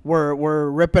people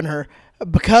were ripping her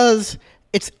because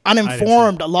it's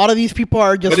uninformed. A lot of these people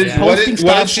are just posting stuff.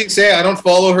 What did she say? I don't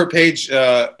follow her page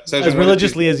as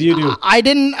religiously as you do. I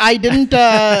didn't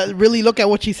really look at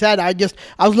what she said. I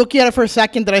was looking at it for a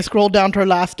second, then I scrolled down to her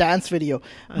last dance video.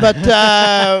 But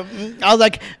I was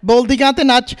like, "Boldi gante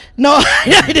nach." No,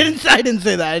 I didn't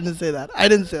say that.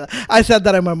 I said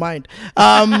that in my mind.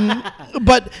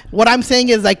 But what I'm saying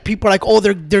is, like, people are like, "Oh,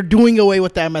 they're doing away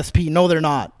with the MSP." No, they're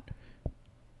not.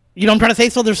 You know what I'm trying to say?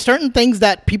 So there's certain things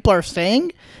that people are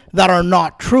saying that are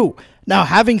not true. Now,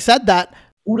 having said that,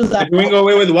 who does that? They're doing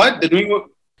away with what? They're doing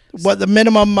what the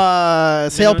minimum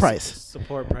sale price,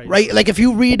 support price, right? Like if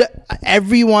you read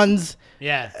everyone's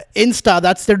Insta,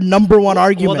 that's their number one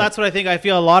argument. Well, that's what I think. I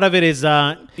feel a lot of it is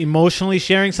emotionally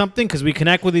sharing something because we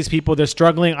connect with these people. They're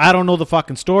struggling. I don't know the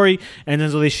fucking story, and then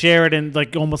so they share it and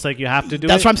like almost like you have to do it.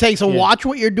 That's what I'm saying. So watch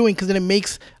what you're doing because then it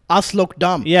makes us look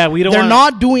dumb. Yeah, we don't. They're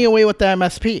not doing away with the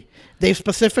MSP. They've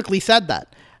specifically said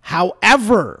that.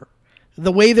 However,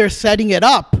 the way they're setting it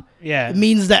up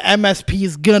means the MSP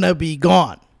is gonna be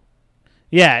gone.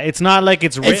 Yeah, it's not like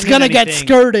it's written. It's gonna get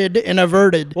skirted and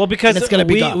averted. Well, because it's gonna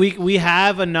be gone. we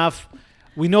have enough.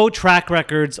 We know track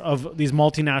records of these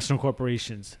multinational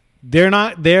corporations. They're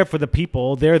not there for the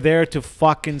people. They're there to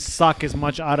fucking suck as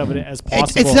much out of it as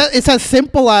possible. It's as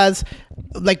simple as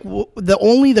like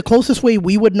the closest way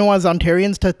we would know as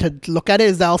Ontarians to look at it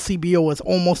is the LCBO is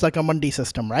almost like a Monday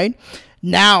system, right?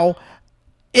 Now,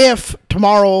 if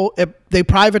tomorrow if they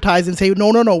privatize and say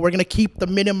no, we're going to keep the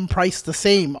minimum price the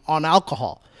same on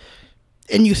alcohol,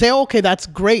 and you say okay, that's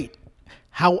great.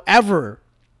 However,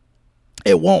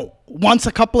 it won't. Once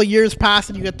a couple of years pass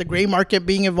and you get the gray market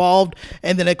being involved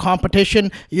and then a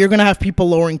competition, you're going to have people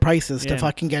lowering prices to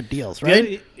fucking get deals,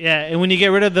 right? Yeah, and when you get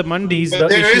rid of the Mondays... But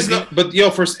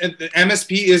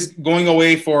MSP is going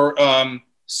away for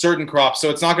certain crops. So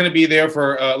it's not going to be there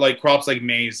for like crops like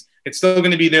maize. It's still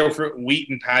going to be there for wheat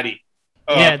and paddy.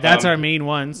 That's our main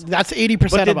ones. That's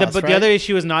 80% of us, But the other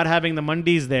issue is not having the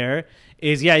Mondays there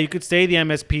is, you could say the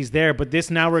MSP's there, but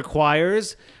this now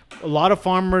requires... A lot of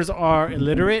farmers are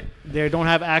illiterate. They don't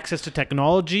have access to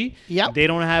technology. Yep. They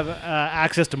don't have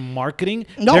access to marketing.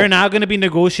 No. They're now going to be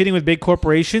negotiating with big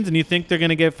corporations, and you think they're going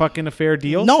to get fucking a fair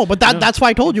deal? No, but that's why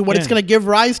I told you what it's going to give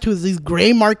rise to is these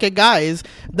gray market guys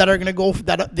that are going to go,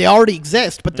 that they already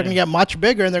exist, but they're going to get much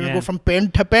bigger, and they're going to go from pen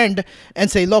to pen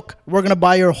and say, look, we're going to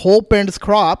buy your whole pen's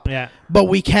crop, but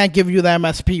we can't give you the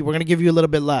MSP. We're going to give you a little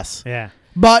bit less. Yeah.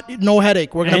 But no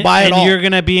headache. We're going to buy it all. And you're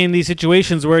going to be in these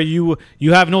situations where you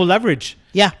have no leverage.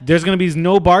 Yeah. There's going to be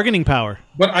no bargaining power.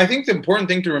 But I think the important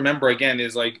thing to remember, again,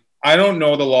 is like, I don't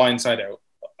know the law inside out.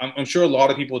 I'm sure a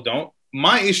lot of people don't.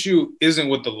 My issue isn't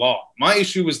with the law. My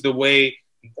issue is the way,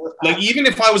 like, even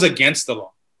if I was against the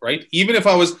law, right? Even if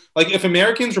I was, like, if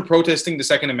Americans were protesting the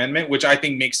Second Amendment, which I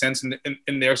think makes sense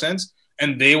in their sense,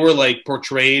 and they were, like,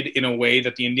 portrayed in a way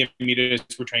that the Indian media is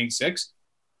portraying Sikhs,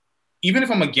 even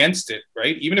if I'm against it,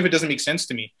 right? Even if it doesn't make sense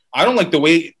to me, I don't like the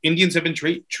way Indians have been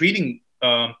treating.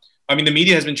 The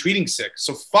media has been treating Sikhs.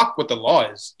 So fuck what the law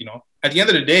is. You know, at the end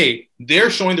of the day,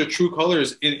 they're showing their true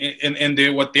colors in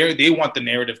they want the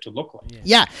narrative to look like.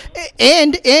 Yeah,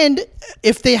 and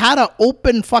if they had an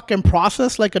open fucking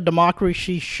process like a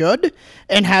democracy should,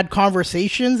 and had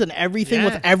conversations and everything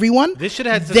with everyone,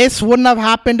 this wouldn't have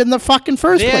happened in the fucking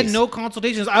first place. They had no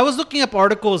consultations. I was looking up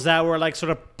articles that were like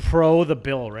sort of pro the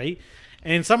bill, right?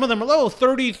 And some of them are,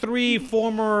 33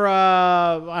 former,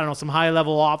 some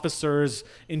high-level officers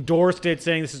endorsed it,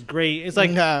 saying this is great. It's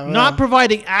like not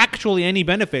providing actually any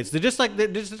benefits. They just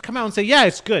come out and say, yeah,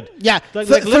 it's good. Yeah,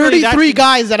 33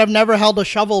 guys that have never held a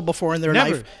shovel before in their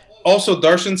life. Also,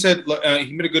 Darshan said,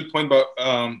 he made a good point about,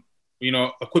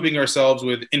 equipping ourselves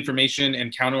with information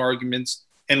and counter-arguments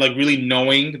and like really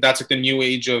knowing that's like the new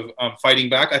age of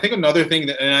fighting back. I think another thing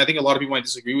and I think a lot of people might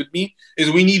disagree with me, is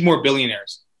we need more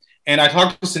billionaires. And I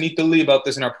talked to Sunit Dilli about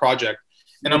this in our project,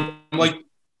 and I'm like,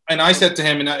 and I said to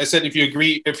him, and I said, if you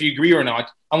agree or not,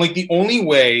 I'm like, the only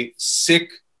way Sikh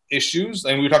issues,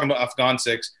 and we were talking about Afghan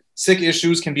Sikhs, Sikh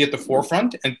issues can be at the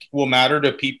forefront and will matter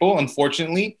to people,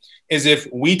 unfortunately, is if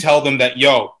we tell them that,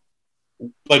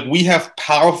 we have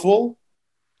powerful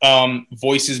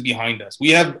voices behind us.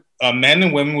 We have men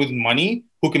and women with money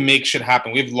who can make shit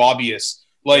happen. We have lobbyists.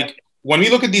 Like, when we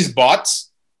look at these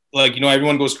bots,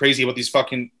 everyone goes crazy about these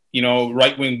fucking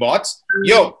right-wing bots.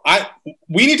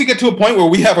 We need to get to a point where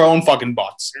we have our own fucking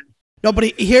bots. No, but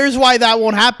here's why that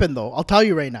won't happen, though. I'll tell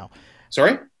you right now.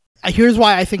 Sorry? Here's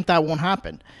why I think that won't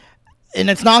happen. And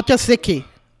it's not just Sikhi.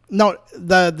 No,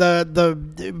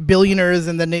 the billionaires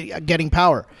and then getting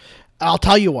power. I'll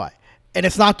tell you why. And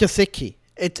it's not just Sikhi.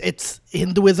 It's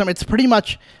Hinduism. It's pretty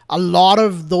much a lot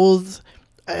of those,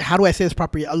 how do I say this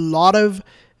properly? A lot of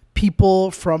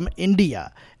people from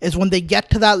India is when they get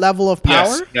to that level of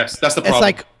power. Yes, that's the problem. It's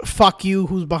like, fuck you,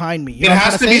 who's behind me? You it know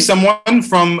has to be someone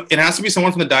from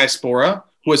the diaspora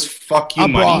who has fuck you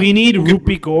Abroad. money. We need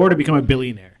Rupi Kaur to become a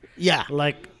billionaire. Yeah.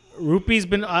 Like Rupi's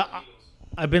been.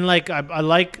 I've been like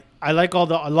I love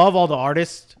all the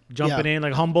artists jumping in.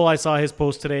 Like Humble, I saw his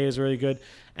post today is really good.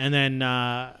 And then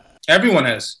Everyone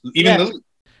has, even Lily.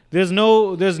 There's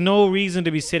no reason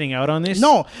to be sitting out on this.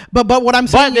 No, but what I'm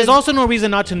saying there's is, also no reason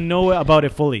not to know about it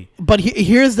fully. But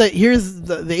here's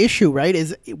the issue, right?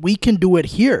 Is we can do it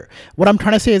here. What I'm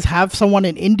trying to say is have someone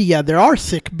in India. There are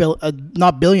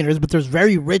not billionaires, but there's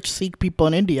very rich Sikh people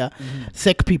in India.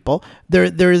 Sikh people.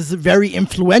 There's very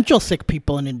influential Sikh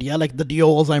people in India, like the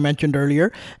Diols I mentioned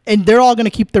earlier, and they're all going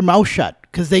to keep their mouth shut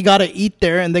because they got to eat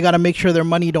there and they got to make sure their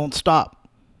money don't stop.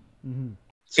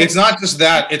 It's not just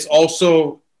that. It's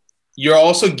also you're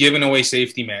also giving away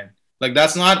safety, man. Like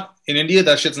that's not in India.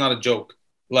 That shit's not a joke.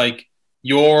 Like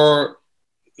the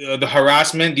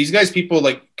harassment. These guys, people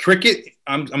like cricket.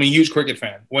 I'm a huge cricket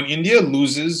fan. When India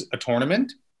loses a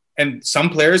tournament and some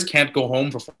players can't go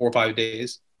home for 4 or 5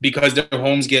 days because their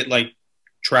homes get like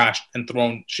trashed and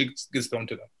shit gets thrown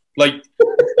to them. Like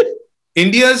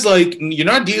India's like you're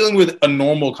not dealing with a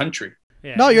normal country.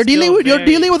 Yeah, no, you're dealing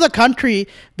with a country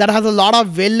that has a lot of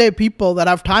velle people that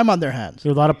have time on their hands.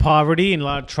 There's a lot of poverty and a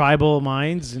lot of tribal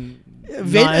minds, and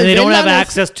they don't have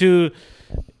access to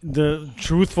the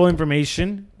truthful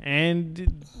information,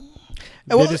 and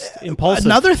they're just impulsive.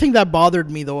 Another thing that bothered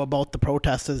me though about the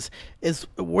protests is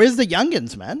where's the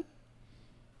youngins, man?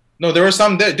 No, there are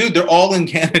some there. Dude, they're all in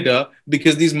Canada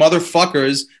because these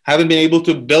motherfuckers haven't been able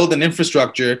to build an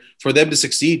infrastructure for them to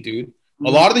succeed, dude. A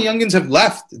lot of the youngins have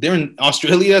left. They're in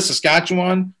Australia,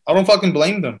 Saskatchewan. I don't fucking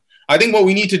blame them. I think what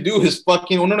we need to do is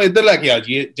fucking उन्होंने इधर लेके आ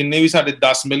जाइए जिन्ने भी साढ़े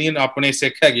 10 million अपने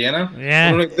सिख है ना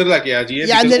उन्होंने इधर लेके आ जाइए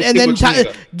and then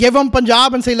give them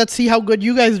Punjab and say let's see how good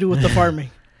you guys do with the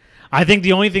farming. I think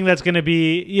the only thing that's going to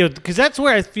be, because that's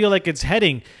where I feel like it's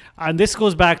heading. And this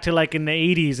goes back to like in the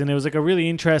 80s, and it was like a really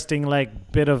interesting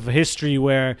like bit of history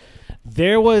where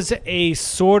there was a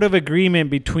sort of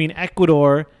agreement between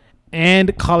Ecuador and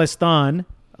Khalistan,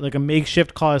 like a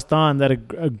makeshift Khalistan, that a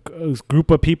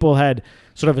group of people had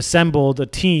sort of assembled a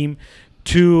team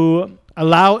to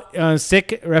allow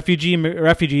Sikh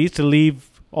refugees to leave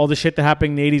all the shit that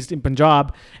happened in the 80s in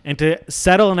Punjab and to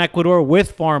settle in Ecuador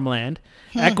with farmland.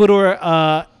 Ecuador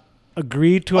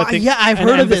agreed to, I think... Yeah, I've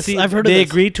heard embassy. of this. They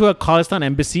agreed to a Khalistan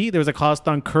embassy. There was a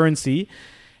Khalistan currency.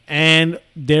 And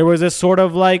there was a sort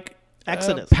of like...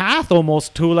 Exodus. Path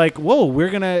almost to like, whoa, we're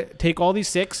going to take all these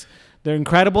Sikhs. They're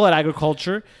incredible at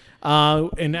agriculture.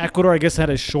 In Ecuador, I guess, had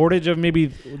a shortage of maybe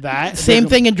that. Same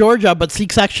thing in Georgia, but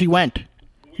Sikhs actually went.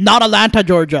 Not Atlanta,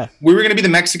 Georgia. We were going to be the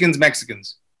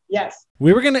Mexicans. Yes.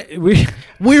 We were gonna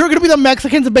be the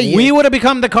Mexicans, but we would have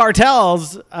become the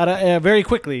cartels very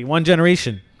quickly, one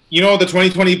generation. You know, the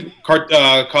 2020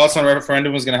 Khalistan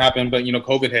referendum was going to happen, but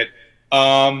COVID hit.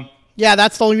 Yeah,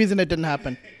 that's the only reason it didn't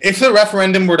happen. If the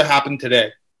referendum were to happen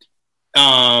today,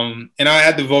 and I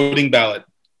had the voting ballot,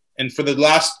 and for the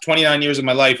last 29 years of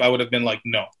my life, I would have been like,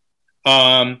 no.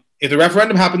 If the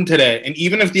referendum happened today, and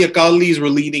even if the Akalis were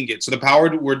leading it, so the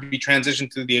power were to be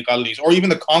transitioned to the Akalis, or even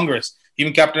the Congress,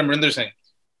 even Captain Amrinder Singh,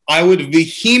 I would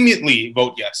vehemently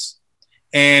vote yes.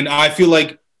 And I feel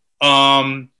like...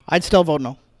 I'd still vote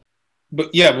no. But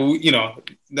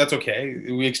that's okay.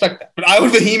 We expect that. But I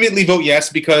would vehemently vote yes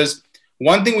because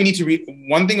one thing we need to read,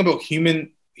 one thing about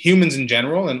humans in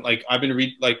general, and like I've been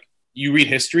you read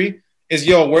history, is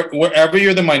wherever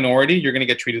you're the minority, you're going to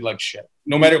get treated like shit,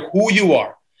 no matter who you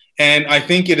are. And I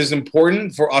think it is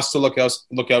important for us to look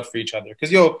out for each other.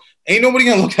 Because ain't nobody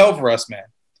gonna look out for us, man.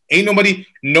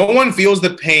 No one feels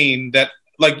the pain that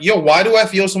why do I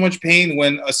feel so much pain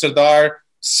when a Sardar,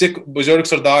 Sikh Buzurg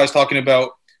Sardar is talking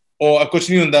about kuch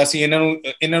nahi hunda si inna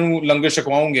nu langar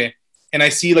shakwaunge, and I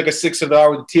see like a Sikh Sardar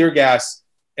with tear gas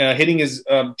hitting his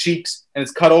cheeks and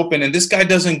it's cut open, and this guy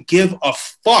doesn't give a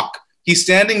fuck. He's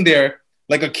standing there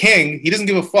like a king. He doesn't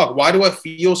give a fuck. Why do I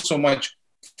feel so much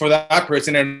for that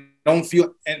person and don't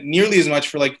feel nearly as much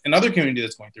for like another community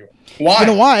that's going through it? Why? You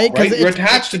know why? Right? You're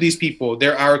attached to these people.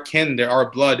 They're our kin. They're our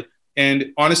blood.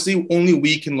 And honestly, only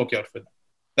we can look out for them.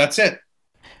 That's it.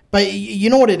 But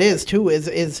you know what it is too is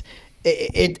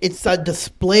it's a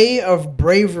display of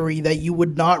bravery that you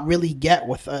would not really get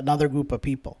with another group of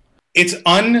people. it's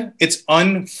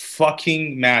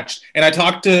unfucking matched. And I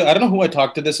don't know who I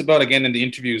talked to this about again in the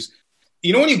interviews.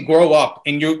 You know, when you grow up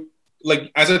and you're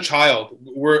like, as a child,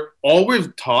 we're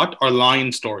taught are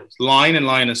lion stories, lion and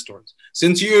lioness stories.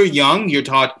 Since you're young, you're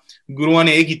taught Guruan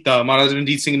ne kita, Maharaja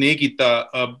Ranjit Singh ne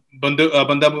kita, Banda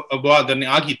Bahadur ne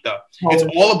kita. It's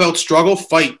all about struggle,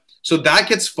 fight. So that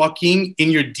gets fucking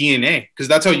in your DNA because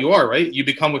that's how you are, right? You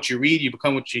become what you read, you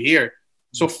become what you hear.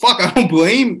 So fuck, I don't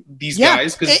blame these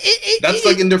guys because that's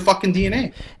like in their fucking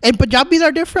DNA. And Punjabis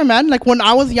are different, man. Like when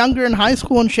I was younger in high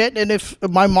school and shit, and if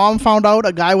my mom found out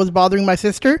a guy was bothering my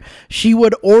sister, she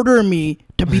would order me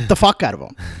to beat the fuck out of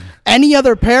him. Any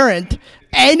other parent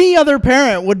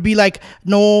would be like,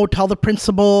 no, tell the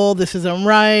principal, this isn't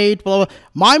right, blah, blah.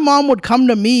 My mom would come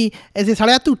to me and say,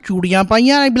 Sarya, tu chudiyan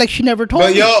paiyan. I'd be like, she never told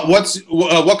me. But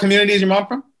what community is your mom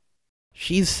from?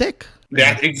 She's sick.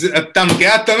 If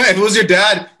it was your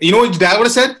dad, you know what your dad would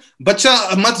have said?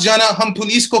 Bacha mat jana, hum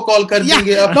police ko call kar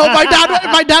denge. No,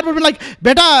 my dad would be like,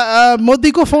 beta,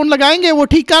 Modi ko phone lagayenge, wo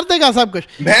theek kar dega sab kuch.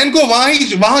 Behen ko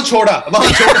wahan choda.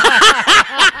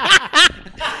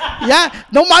 Yeah,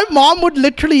 no, my mom would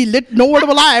literally, no word of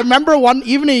a lie. I remember one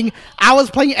evening I was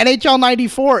playing NHL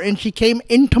 94 and she came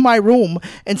into my room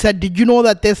and said, did you know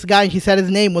that this guy, she said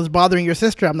his name, was bothering your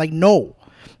sister? I'm like, no.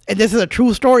 And this is a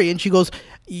true story. And she goes,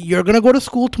 you're going to go to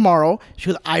school tomorrow. She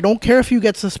goes, I don't care if you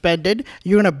get suspended.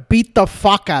 You're going to beat the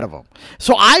fuck out of him.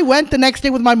 So I went the next day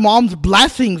with my mom's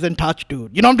blessings in touch,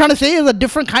 dude. You know what I'm trying to say? It's a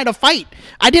different kind of fight.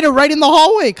 I did it right in the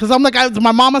hallway because I'm like,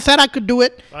 my mama said I could do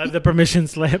it. The permission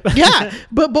slip. Yeah.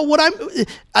 But what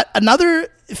another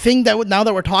thing that now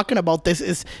that we're talking about this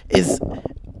is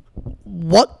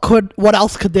what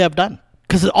else could they have done?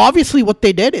 Because obviously what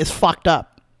they did is fucked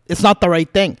up. It's not the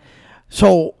right thing.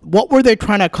 So what were they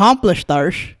trying to accomplish,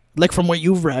 Darsh, like from what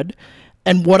you've read,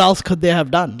 and what else could they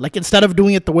have done? Like instead of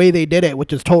doing it the way they did it,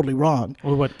 which is totally wrong.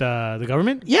 Or what, the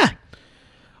government? Yeah.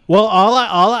 Well,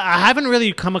 I haven't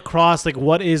really come across like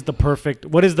what is the perfect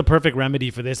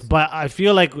remedy for this, but I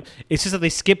feel like it's just that they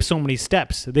skipped so many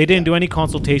steps. They didn't do any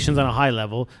consultations on a high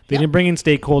level. They didn't bring in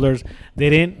stakeholders. They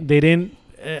didn't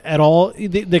at all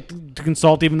they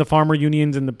consult even the farmer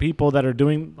unions and the people that are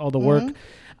doing all the work.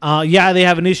 They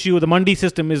have an issue. The Mandi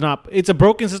system it's a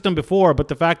broken system before, but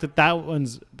the fact that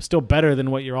one's still better than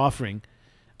what you're offering.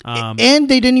 And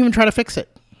they didn't even try to fix it.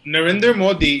 Narendra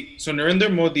Modi,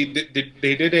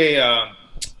 they did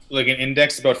an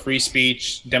index about free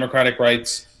speech, democratic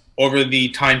rights over the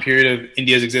time period of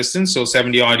India's existence, so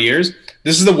 70 odd years.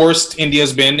 This is the worst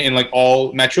India's been in like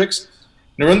all metrics.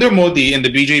 Narendra Modi and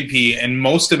the BJP and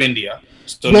most of India.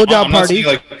 So blowjob party.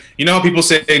 Like, you know how people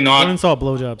say not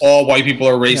all white people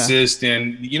are racist,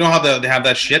 and you know how they have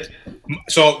that shit.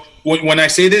 So when I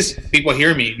say this, people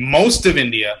hear me. Most of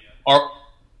India are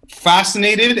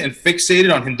fascinated and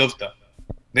fixated on Hindutva.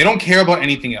 They don't care about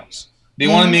anything else. They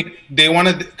want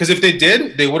to because if they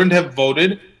did, they wouldn't have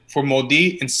voted for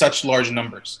Modi in such large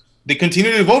numbers. They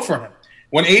continue to vote for him.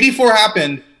 When 84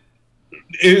 happened,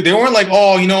 they weren't like,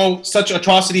 oh, you know, such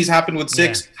atrocities happened with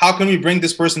Sikhs. Yeah. How can we bring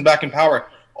this person back in power?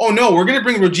 Oh, no, we're going to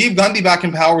bring Rajiv Gandhi back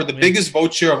in power, the biggest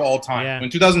vote share of all time. Yeah. When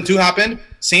 2002 happened,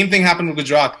 same thing happened with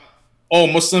Gujarat. Oh,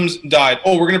 Muslims died.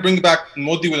 Oh, we're going to bring back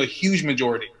Modi with a huge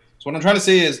majority. So what I'm trying to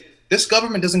say is this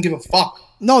government doesn't give a fuck.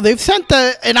 No, they've sent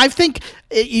and I think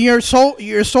you're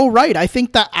so right. I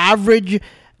think the average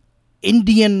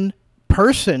Indian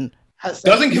person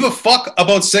doesn't give a fuck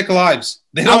about Sikh lives.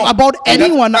 They don't about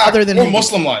anyone other than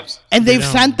Muslim lives. And they've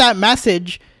sent that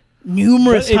message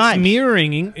numerous times.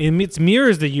 It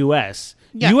mirrors the U.S.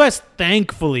 Yeah. U.S.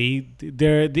 thankfully,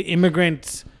 the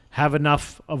immigrants have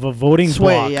enough of a voting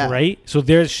bloc, right? So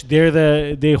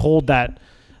they hold that.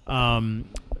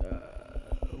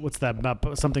 What's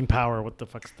that? Something power. What the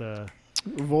fuck's the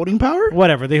voting power?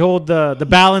 Whatever. They hold the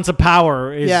balance of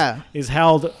power is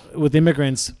held with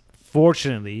immigrants.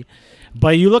 Fortunately,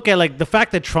 but you look at like the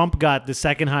fact that Trump got the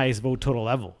second highest vote total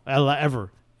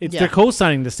ever. They're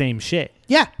co-signing the same shit.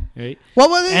 Yeah. Right.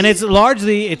 Well, and it's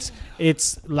largely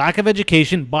it's lack of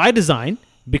education by design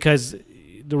because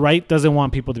the right doesn't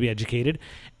want people to be educated,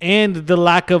 and the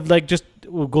lack of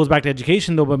goes back to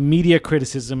education though, but media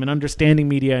criticism and understanding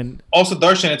media and also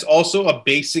Darshan. It's also a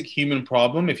basic human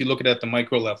problem if you look at it at the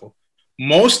micro level.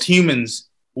 Most humans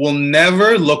will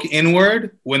never look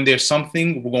inward when there's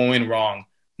something going wrong.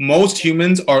 Most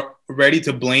humans are ready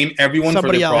to blame everyone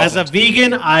for their problems. As a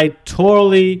vegan, I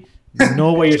totally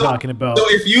know what you're talking about. So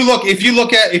if you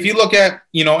look at,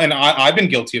 you know, and I've been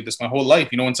guilty of this my whole life.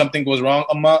 You know, when something goes wrong,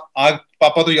 Amma,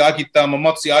 Papa to ya kita,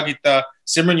 Mama to ya kita,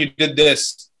 Simran, you did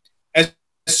this. As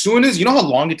as soon as, you know how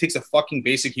long it takes a fucking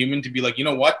basic human to be like, you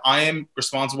know what? I am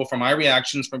responsible for my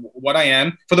reactions, for what I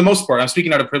am, for the most part. I'm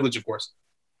speaking out of privilege, of course.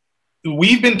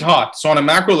 We've been taught. So on a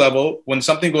macro level, when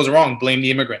something goes wrong, blame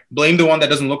the immigrant. Blame the one that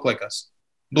doesn't look like us.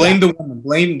 Blame the woman.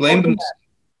 Blame the.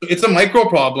 It's a micro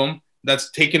problem that's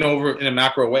taken over in a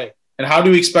macro way. And how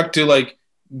do we expect to like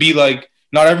be like?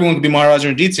 Not everyone can be Maharaj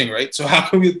and Ranjit Singh, right? So how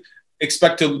can we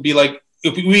expect to be like?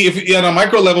 If on a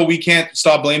micro level we can't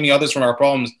stop blaming others from our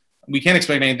problems, we can't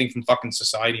expect anything from fucking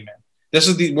society, man. This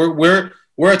is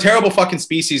we're a terrible fucking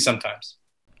species sometimes.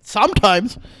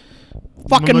 Sometimes.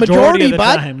 Fucking majority of the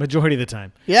bud. time. Majority of the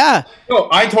time. Yeah. No,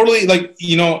 I totally like,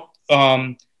 like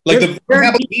for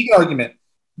example, the vegan argument.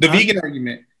 The vegan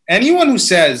argument. Anyone who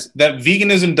says that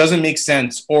veganism doesn't make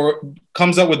sense or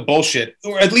comes up with bullshit,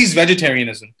 or at least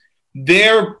vegetarianism,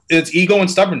 it's ego and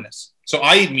stubbornness. So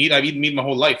I eat meat. I've eaten meat my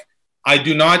whole life. I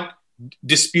do not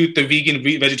dispute the vegan,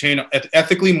 vegetarian.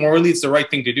 Ethically, morally, it's the right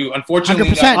thing to do. Unfortunately,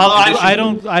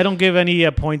 100%. I don't give any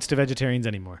points to vegetarians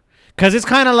anymore, because it's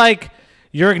kind of like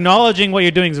you're acknowledging what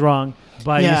you're doing is wrong,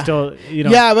 but you still,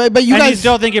 but you guys you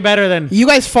still think you're better than you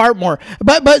guys fart more.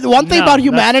 But one thing about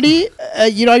humanity,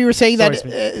 you were saying that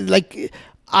like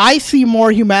I see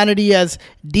more humanity as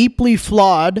deeply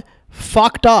flawed,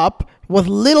 fucked up, with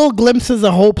little glimpses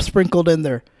of hope sprinkled in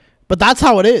there. But that's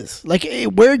how it is. Like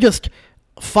we're just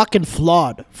fucking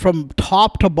flawed from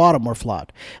top to bottom. We're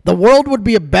flawed. The world would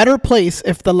be a better place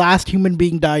if the last human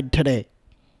being died today.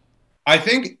 I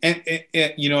think, we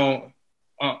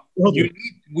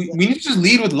need to just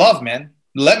lead with love, man.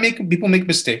 Let people make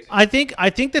mistakes. I think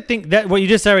the thing that what you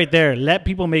just said right there, let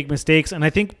people make mistakes, and I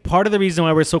think part of the reason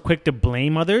why we're so quick to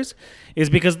blame others is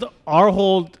because our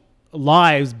whole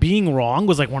lives being wrong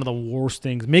was like one of the worst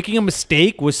things. Making a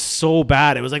mistake was so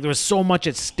bad. It was like there was so much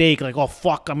at stake. Like, oh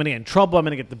fuck, I'm gonna get in trouble. I'm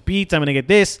gonna get the beats. I'm gonna get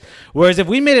this. Whereas if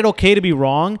we made it okay to be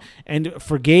wrong and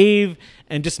forgave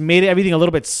and just made everything a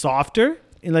little bit softer,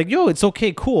 and like, yo, it's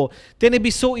okay, cool, then it'd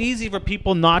be so easy for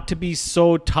people not to be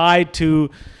so tied to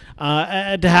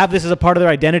have this as a part of their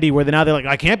identity, where they're like,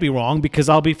 I can't be wrong because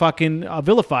I'll be fucking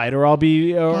vilified, or I'll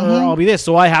be this,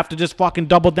 so I have to just fucking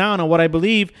double down on what I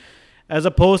believe, as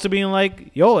opposed to being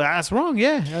like, yo, that's wrong.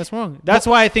 Yeah, that's wrong. That's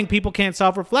why I think people can't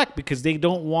self-reflect, because they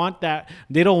don't want that.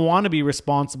 They don't want to be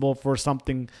responsible for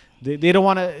something. They don't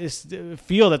want to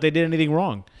feel that they did anything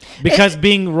wrong, because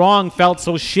being wrong felt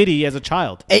so shitty as a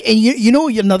child.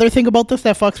 And another thing about this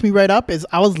that fucks me right up is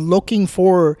I was looking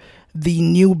for the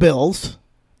new bills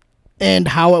and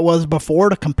how it was before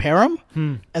to compare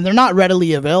them, and they're not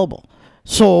readily available.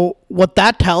 So what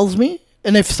that tells me,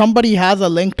 and if somebody has a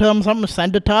link to them, something,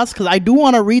 send it to us, because I do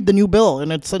want to read the new bill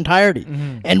in its entirety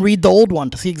and read the old one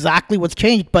to see exactly what's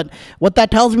changed. But what that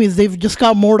tells me is they've just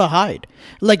got more to hide.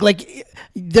 Like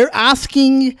they're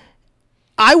asking,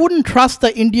 I wouldn't trust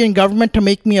the Indian government to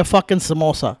make me a fucking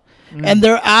samosa. And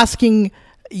they're asking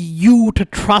you to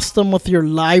trust them with your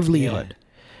livelihood.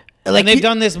 Yeah. Like, and they've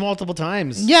done this multiple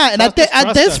times. Yeah, and at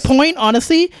this point,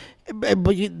 honestly,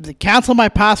 cancel my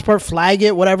passport, flag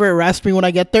it, whatever, arrest me when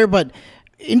I get there, but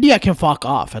India can fuck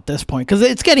off at this point, because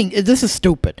this is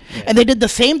stupid. Yeah. And they did the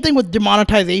same thing with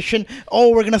demonetization. Oh,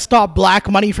 we're going to stop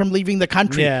black money from leaving the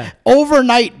country. Yeah.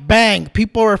 Overnight, bang,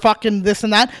 people are fucking this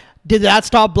and that. Did that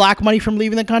stop black money from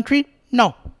leaving the country?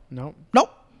 No. Nope.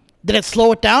 Did it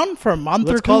slow it down for a month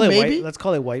or two, maybe? Let's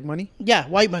call it white money. Yeah,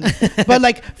 white money. But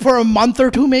like for a month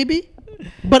or two, maybe.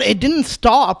 But it didn't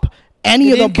stop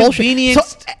any of the bullshit. So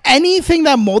anything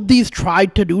that Modi's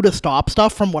tried to do to stop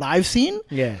stuff, from what I've seen,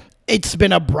 it's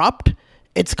been abrupt,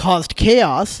 it's caused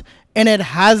chaos, and it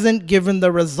hasn't given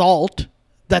the result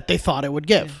that they thought it would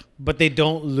give. But they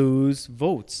don't lose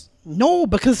votes. No,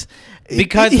 because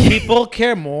people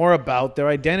care more about their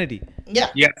identity.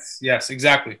 Yeah. Yes,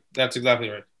 exactly. That's exactly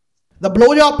right. The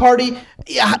blowjob party,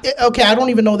 okay, I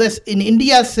don't even know this. In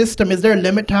India's system, is there a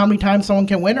limit to how many times someone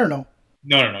can win or no?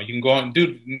 No. You can go on.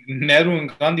 Dude, Nehru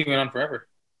and Gandhi went on forever.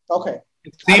 Okay.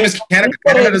 Same as Canada.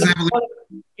 Canada doesn't have a limit.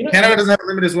 Canada doesn't have a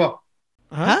limit as well.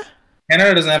 Huh?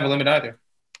 Canada doesn't have a limit either.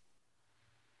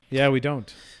 Yeah, we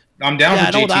don't. I'm down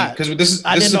with JT, because this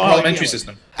is a parliamentary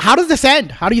system. How does this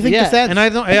end? How do you think this ends? And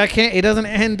I can't. It doesn't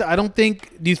end. I don't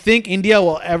think. Do you think India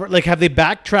will ever have they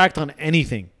backtracked on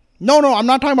anything? No, I'm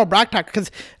not talking about backtrack,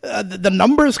 because the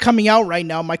numbers coming out right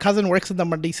now, my cousin works in the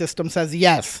Mandi system, says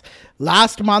yes.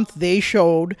 Last month, they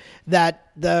showed that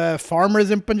the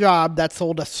farmers in Punjab that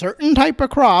sold a certain type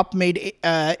of crop made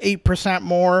 8%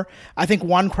 more. I think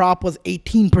one crop was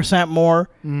 18% more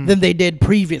than they did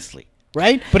previously.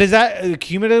 Right? But is that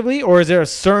cumulatively, or is there a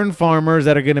certain farmers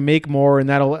that are going to make more, and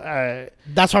that'll...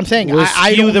 That's what I'm saying.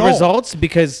 I skew the results?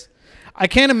 Because I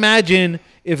can't imagine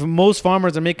if most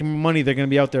farmers are making money, they're going to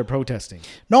be out there protesting.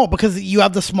 No, because you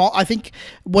have the small. I think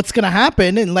what's going to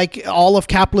happen in like all of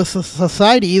capitalist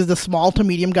society is the small to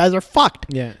medium guys are fucked.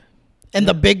 Yeah. And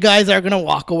the big guys are going to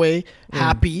walk away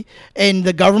happy. And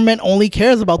the government only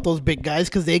cares about those big guys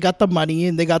because they got the money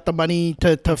and they got the money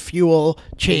to fuel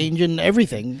change and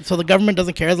everything. So the government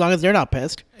doesn't care as long as they're not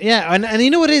pissed. Yeah. And you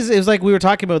know what it is? It was like we were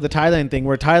talking about the Thailand thing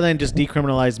where Thailand just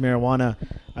decriminalized marijuana,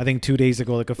 I think 2 days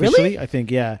ago, like officially. Really? I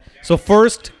think, yeah. So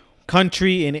first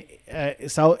country in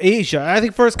South Asia, I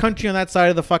think first country on that side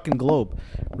of the fucking globe,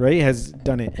 right, has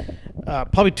done it.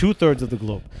 Probably 2/3 of the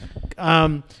globe.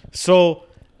 So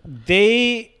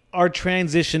they are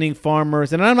transitioning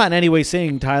farmers, and I'm not in any way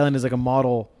saying Thailand is like a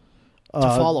model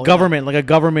follow, government. Like a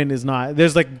government is not.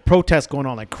 There's like protests going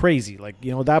on like crazy. Like,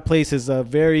 you know, that place is a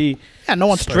very No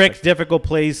one's strict, perfect. difficult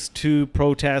place to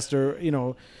protest or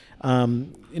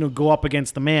go up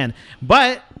against the man.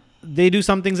 But they do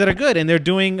some things that are good, and they're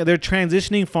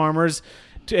transitioning farmers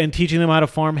and teaching them how to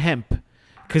farm hemp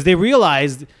because they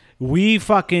realized we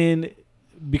fucking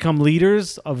become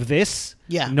leaders of this.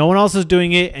 Yeah. No one else is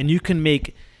doing it, and you can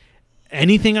make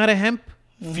anything out of hemp,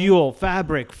 fuel,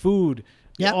 fabric, food,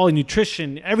 all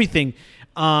nutrition, everything.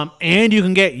 And you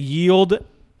can get yield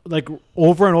like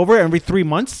over and over every 3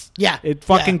 months. Yeah. It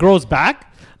fucking grows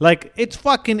back. Like, it's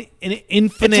fucking an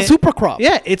infinite. It's a super crop.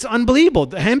 Yeah, it's unbelievable.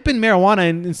 The hemp and marijuana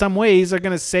in some ways are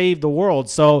going to save the world.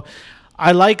 So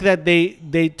I like that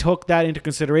they took that into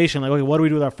consideration. Like, okay, what do we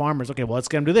do with our farmers? Okay, well, let's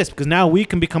get them to this because now we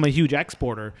can become a huge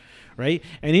exporter, right?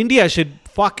 And India should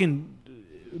fucking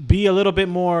be a little bit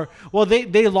more. Well,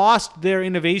 they lost their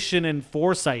innovation and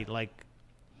foresight like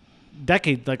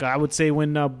decade. Like I would say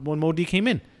when Modi came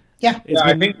in. Yeah.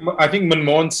 I think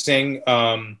Manmohan Singh,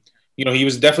 he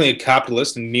was definitely a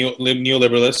capitalist and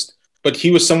neoliberalist, but he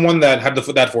was someone that had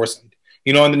that foresight.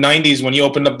 You know, in the 90s when he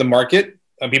opened up the market.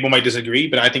 People might disagree,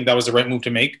 but I think that was the right move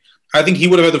to make. I think he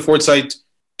would have had the foresight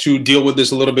to deal with this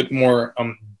a little bit more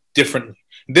differently.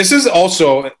 This is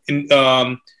also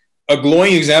a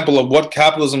glowing example of what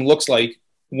capitalism looks like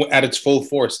at its full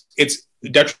force. It's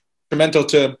detrimental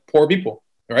to poor people,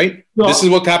 right? Well, this is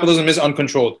what capitalism is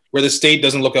uncontrolled, where the state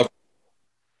doesn't look out.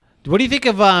 What do you think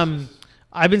of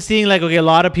I've been seeing like, okay, a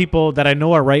lot of people that I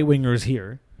know are right-wingers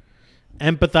here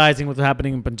empathizing with what's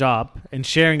happening in Punjab and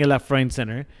sharing it left, right, and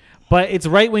center. But it's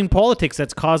right-wing politics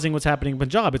that's causing what's happening in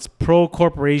Punjab. It's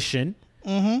pro-corporation.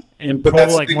 And it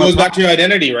goes back to your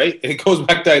identity, right? It goes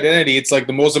back to identity. It's like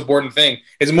the most important thing.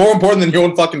 It's more important than your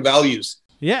own fucking values.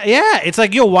 Yeah. It's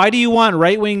like, why do you want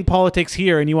right-wing politics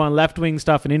here and you want left-wing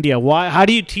stuff in India? Why? How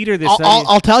do you teeter this?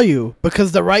 I'll tell you.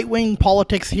 Because the right-wing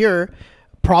politics here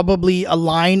probably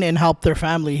align and help their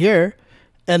family here.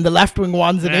 And the left-wing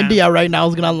ones in India right now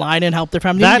is going to align and help their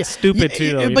family. That's stupid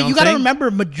too, though. But you got to remember,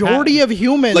 majority of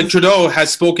humans... Like Trudeau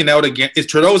has spoken out against...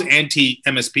 Trudeau's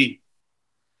anti-MSP.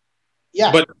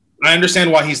 Yeah. But I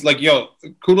understand why he's like,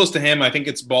 kudos to him. I think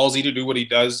it's ballsy to do what he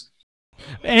does.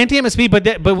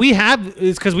 Anti-MSP, but we have...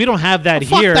 It's because we don't have that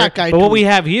here. That guy but what we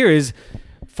have here is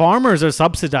farmers are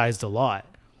subsidized a lot.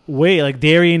 Like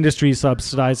dairy industry is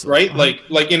subsidized. Right?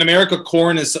 Like in America,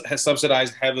 corn has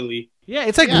subsidized heavily. Yeah,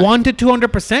 it's like 1 to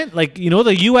 200%. Like,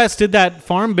 the U.S. did that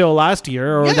farm bill last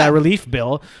year or that relief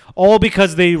bill, all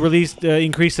because they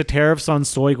increased the tariffs on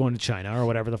soy going to China or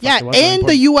whatever the fuck it was. And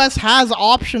the U.S. has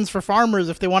options for farmers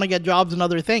if they want to get jobs and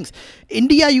other things.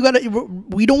 India,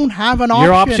 we don't have an option.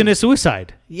 Your option is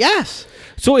suicide. Yes.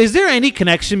 So is there any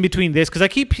connection between this? Because I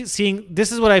keep seeing,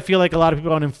 this is what I feel like a lot of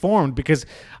people are uninformed because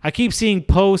I keep seeing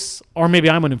posts, or maybe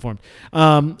I'm uninformed,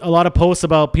 a lot of posts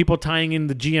about people tying in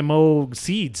the GMO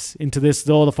seeds into this.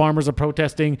 Though the farmers are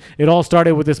protesting. It all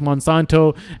started with this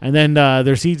Monsanto, and then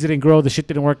their seeds didn't grow, the shit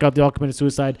didn't work out, they all committed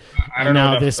suicide, and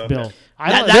now this bill.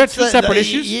 That's two separate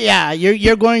issues. Yeah,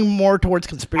 you're going more towards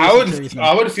conspiracy theories.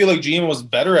 I would feel like GMO was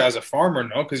better as a farmer,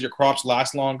 no? Because your crops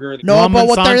last longer. No, but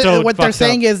what they're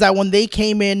saying is that when they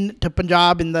came in to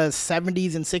Punjab in the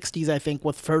 70s and 60s, I think,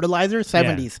 with fertilizer,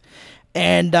 70s,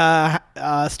 and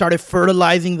started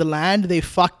fertilizing the land, they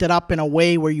fucked it up in a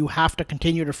way where you have to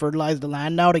continue to fertilize the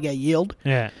land now to get yield.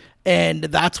 Yeah. And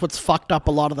that's what's fucked up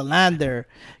a lot of the land there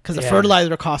because the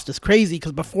fertilizer cost is crazy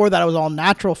because before that it was all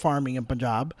natural farming in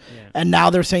Punjab. And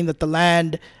now they're saying that the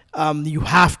land you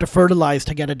have to fertilize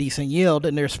to get a decent yield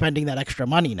and they're spending that extra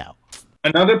money now.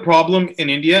 Another problem in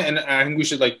India, and I think we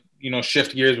should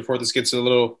shift gears before this gets a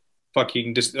little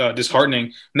fucking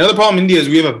disheartening. Another problem in India is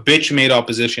we have a bitch-made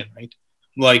opposition, right?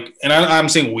 Like, and I'm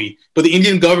saying we, but the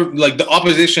Indian government, like the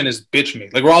opposition is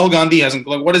bitch-made. Like Rahul Gandhi hasn't,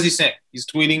 like, what is he saying? He's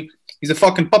tweeting, he's a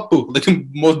fucking pappu. Like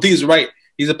Modi is right.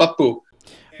 He's a pappu.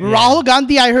 Rahul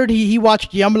Gandhi, I heard he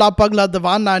watched Yamla Pagla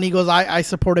Divana and he goes, I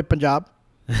supported Punjab.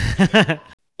 The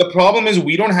problem is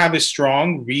we don't have a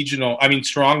strong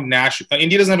strong national.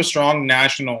 India doesn't have a strong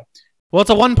national. Well, it's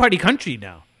a one-party country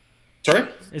now. Sorry?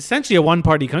 Essentially a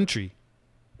one-party country.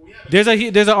 There's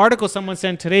an article someone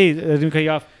sent today,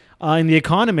 in The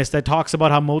Economist that talks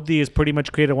about how Modi has pretty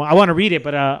much created one. I want to read it,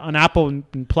 but on Apple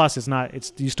Plus, it's not.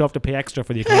 You still have to pay extra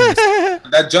for The Economist.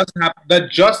 That just happened. That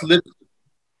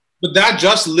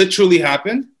just literally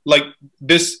happened. Like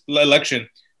this election.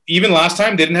 Even last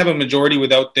time, they didn't have a majority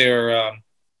without their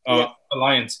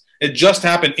alliance. It just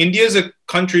happened. India is a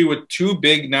country with two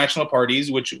big national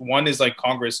parties, which one is like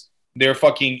Congress. They're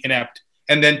fucking inept.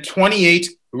 And then 28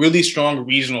 really strong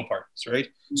regional parties, right?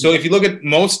 Mm-hmm. So if you look at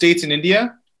most states in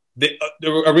India, there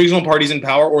are regional parties in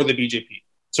power or the BJP.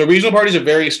 So regional parties are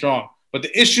very strong. But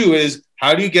the issue is,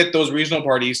 how do you get those regional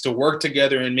parties to work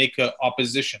together and make an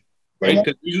opposition, right?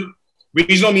 Because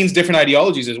regional means different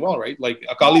ideologies as well, right? Like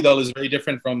Akali Dal is very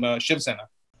different from Shiv Sena.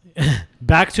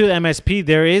 Back to MSP,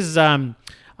 there is, I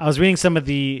was reading some of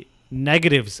the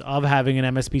negatives of having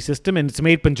an MSP system, and it's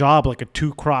made Punjab like a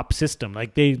 2-crop system.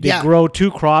 Like they grow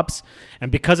 2 crops,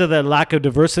 and because of the lack of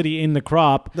diversity in the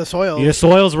crop, the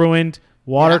soil's ruined,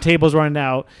 water tables running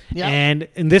out, and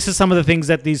this is some of the things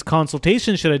that these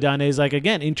consultations should have done is like,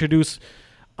 again, introduce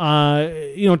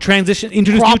introduce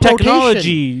new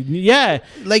technology.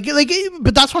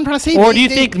 But that's what I'm trying to say. Or do you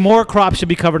think more crops should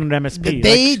be covered under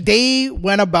MSP? They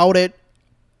went about it.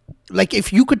 Like,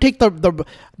 if you could take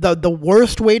the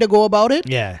worst way to go about it,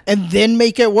 and then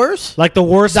make it worse. Like the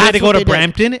worst way to go to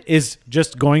Brampton is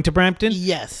just going to Brampton.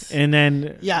 Yes, and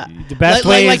then the best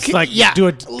way is do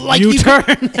a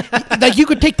U-turn. Like you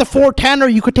could take the 410 or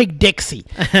you could take Dixie.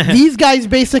 These guys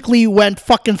basically went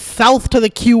fucking south to the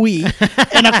QE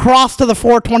and across to the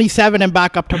 427 and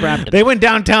back up to Brampton. They went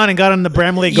downtown and got on the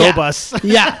Bramley Go bus.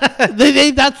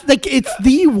 That's like, it's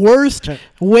the worst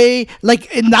way.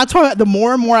 Like, and that's why the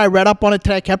more and more I read up on it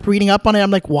today, I kept reading up on it.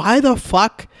 I'm like, why the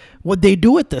fuck would they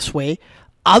do it this way?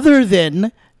 Other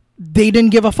than they didn't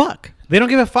give a fuck. They don't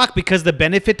give a fuck because the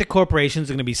benefit to corporations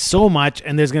is going to be so much,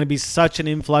 and there's going to be such an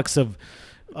influx of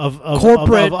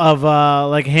corporate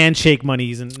like handshake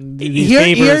monies and these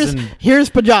favors here's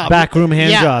Punjab backroom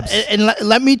hand jobs. And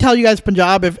let me tell you guys,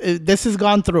 Punjab, if this has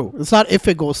gone through, it's not if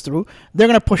it goes through, they're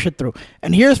gonna push it through.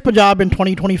 And here's Punjab in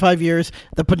 20-25 years,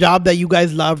 the Punjab that you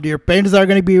guys loved. Your parents are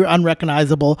gonna be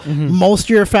unrecognizable. Most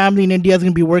of your family in India is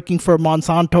gonna be working for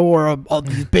Monsanto or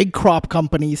these big crop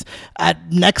companies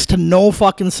at next to no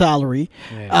fucking salary.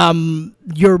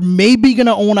 You're maybe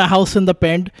gonna own a house in the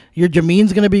Pind. Your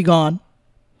Jameen's gonna be gone.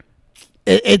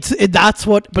 That's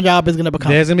what Punjab is going to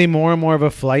become. There's going to be more and more of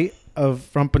a flight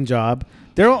from Punjab.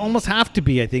 There almost have to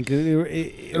be, I think.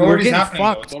 It already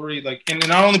happening. It's already like, and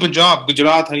not only Punjab,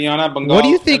 Gujarat, Haryana, Bengal. What do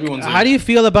you think? How do you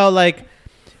feel about, like,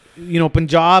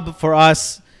 Punjab for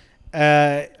us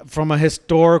from a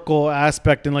historical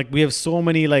aspect, and like we have so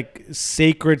many like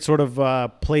sacred sort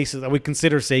of places that we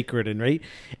consider sacred, and right,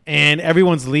 and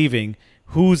everyone's leaving.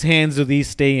 Whose hands do these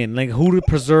stay in? Like, who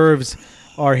preserves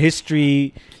our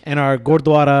history and our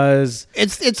gurdwaras?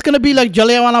 It's gonna be like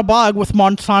Jallianwala Bagh with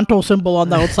Monsanto symbol on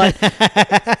the outside.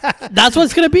 That's what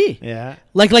it's gonna be. Yeah.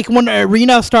 Like when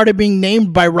arena started being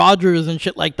named by Rogers and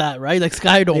shit like that, right? Like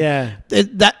Skydome. Yeah.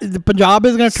 The Punjab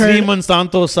is gonna turn. Sri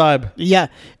Monsanto Sahib. Yeah,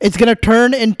 it's gonna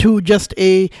turn into just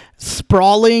a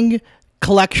sprawling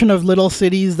collection of little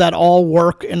cities that all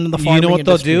work in the farming industry. You know what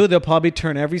they'll do? They'll probably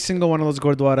turn every single one of those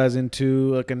gurdwaras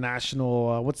into like a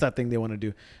national, what's that thing they want to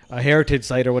do? A heritage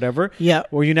site or whatever. Yeah.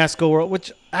 Or UNESCO World,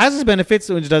 which has its benefits,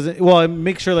 which doesn't. Well,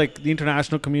 make sure like the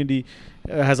international community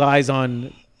has eyes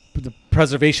on the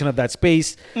preservation of that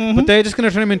space. But they're just going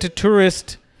to turn them into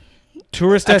tourist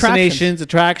destinations,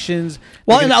 attractions.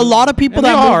 Well, and a lot of people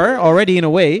that are already in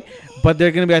a way. But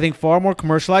they're going to be, I think, far more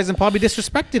commercialized and probably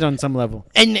disrespected on some level.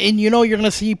 And you're going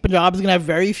to see Punjab is going to have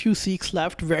very few Sikhs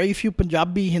left, very few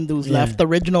Punjabi Hindus left, the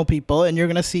original people. And you're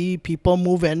going to see people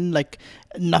move in, like,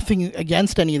 nothing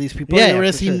against any of these people. You're going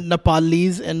to see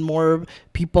Nepalis and more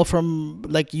people from,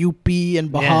 like, UP and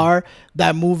Bihar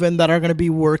that move in that are going to be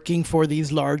working for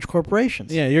these large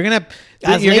corporations. Yeah, you're going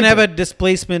to have a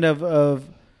displacement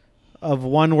of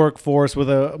one workforce with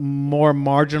a more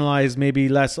marginalized, maybe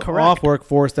less off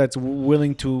workforce that's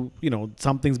willing to,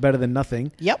 something's better than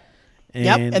nothing. Yep.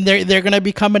 And they're going to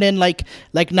be coming in like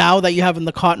now that you have in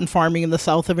the cotton farming in the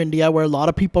south of India, where a lot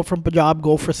of people from Punjab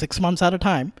go for 6 months at a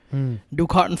time, do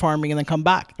cotton farming and then come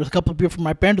back. There's a couple of people from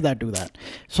my Pind that do that.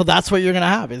 So that's what you're going to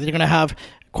have. Is you're going to have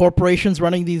corporations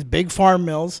running these big farm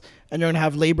mills, and you're going to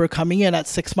have labor coming in at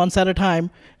 6 months at a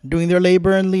time, doing their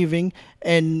labor and leaving.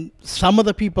 And some of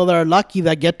the people that are lucky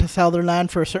that get to sell their land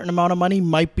for a certain amount of money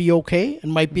might be okay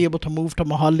and might be able to move to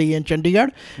Mohalli and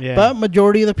Chandigarh. Yeah. But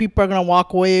majority of the people are going to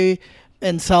walk away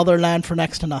and sell their land for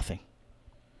next to nothing.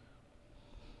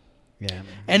 Yeah.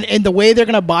 And the way they're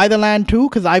going to buy the land too,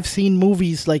 because I've seen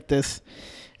movies like this,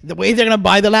 the way they're going to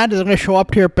buy the land is they're going to show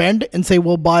up to your pend and say,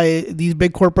 we'll buy these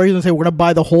big corporations and say, we're going to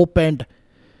buy the whole pend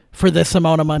for this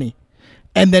amount of money.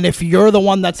 And then if you're the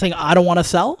one that's saying, I don't want to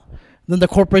sell, then the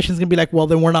corporation's going to be like, well,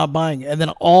 then we're not buying. And then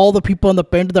all the people in the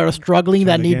pend that are struggling,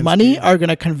 that need money, are going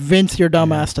to convince your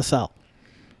dumb ass to sell.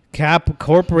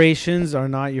 Corporations are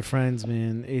not your friends,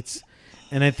 man.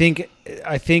 And I think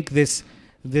this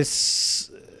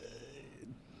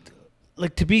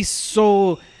like to be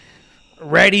so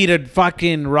ready to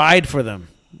fucking ride for them.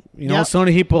 You know, so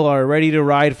many people are ready to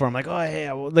ride for them. Like, oh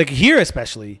yeah, well, like here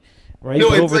especially, right? No,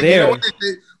 but it's over like, there, you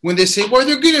know, when they say, well,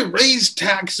 they're going to raise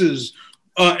taxes,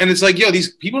 and it's like, yo,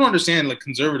 these people don't understand. Like,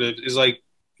 conservative is like,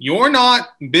 you're not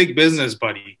big business,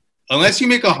 buddy. Unless you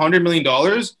make $100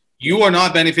 million, you are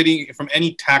not benefiting from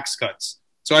any tax cuts.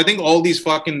 So I think all these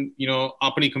fucking, you know,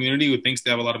 uppity community who thinks they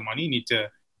have a lot of money need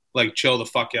to like chill the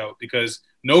fuck out, because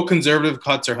no conservative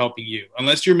cuts are helping you.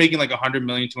 Unless you're making like $100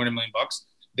 million, $200 million bucks,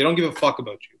 they don't give a fuck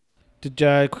about you.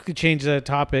 To quickly change the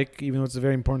topic, even though it's a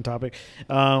very important topic,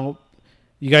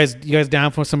 you guys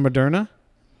down for some Moderna?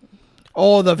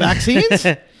 Oh, the vaccines?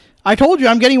 I told you,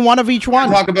 I'm getting one of each one.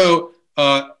 Talk about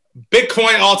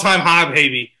Bitcoin all-time high,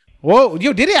 baby. Whoa,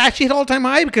 did it actually hit all-time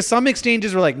high? Because some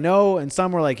exchanges were like, no, and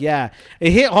some were like, yeah.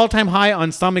 It hit all-time high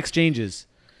on some exchanges.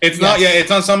 It's not, yeah,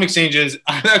 it's on some exchanges.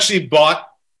 I've actually bought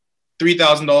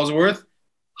 $3,000 worth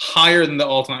higher than the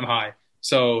all-time high.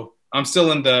 So I'm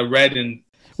still in the red. And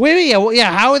wait,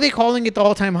 yeah. How are they calling it the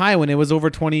all-time high when it was over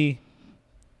 20?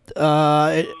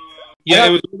 Yeah,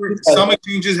 it was over, some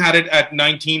exchanges had it at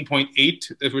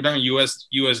 19.8 if we're talking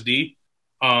USD.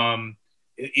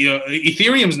 You know,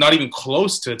 Ethereum's not even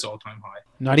close to its all-time high.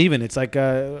 Not even. It's like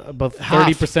about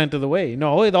 30% of the way.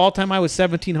 No, the all-time high was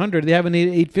 1,700. They haven't hit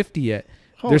 850 yet.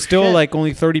 They're still like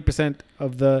only 30%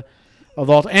 of the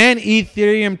all. And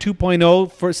Ethereum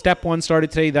 2.0 for step 1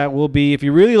 started today. That will be, if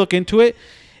you really look into it,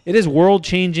 it is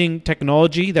world-changing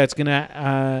technology that's going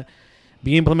to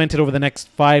be implemented over the next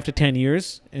 5 to 10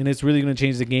 years, and it's really going to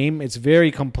change the game. It's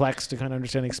very complex to kind of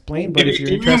understand and explain, but if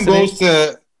you're interested, goes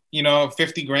to, you know,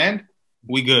 50 grand,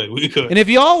 we good. And if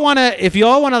you all want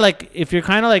to like, if you're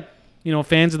kind of like, you know,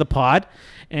 fans of the pod,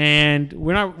 and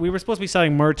we were supposed to be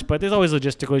selling merch, but there's always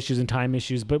logistical issues and time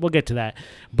issues, but we'll get to that.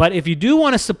 But if you do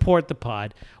want to support the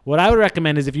pod, what I would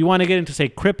recommend is if you want to get into, say,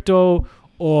 crypto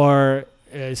or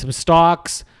some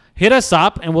stocks, hit us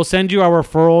up and we'll send you our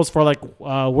referrals for like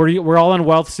we're all on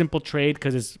Wealth Simple Trade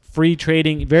because it's free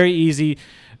trading, very easy.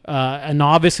 A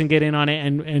novice can get in on it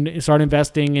and start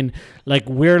investing. And like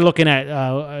we're looking at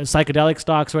psychedelic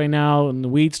stocks right now and the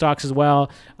weed stocks as well.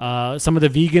 Some of the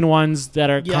vegan ones that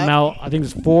are come out, I think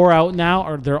there's 4 out now,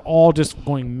 or they're all just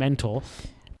going mental.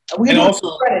 And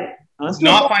also,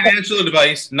 not financial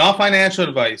advice. Not financial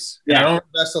advice. Yeah. I don't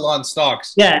invest a lot in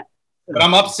stocks. Yeah, but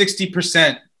I'm up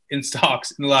 60% in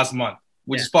stocks in the last month,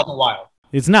 which is fucking wild.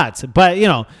 It's nuts. But, you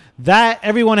know, that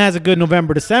everyone has a good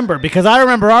November, December, because I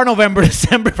remember our November,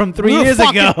 December from 3 years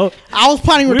ago. I was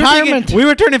planning retirement. We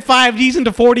were turning 5Gs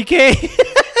into 40K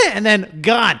and then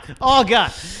gone. All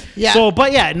gone. Yeah. So,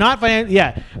 but yeah, not financial.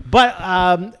 Yeah.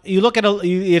 But you look at,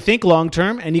 you think long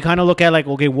term and you kind of look at like,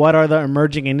 okay, what are the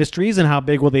emerging industries and how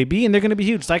big will they be? And they're going to be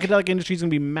huge. Psychedelic industry is going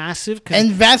to be massive.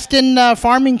 Invest in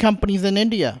farming companies in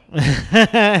India.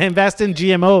 Invest in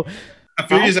GMO.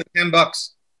 Afuria's at $10.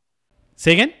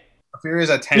 Say again? Afuria's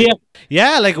at 10.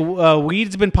 Yeah, like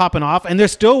weed's been popping off, and they're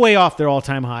still way off their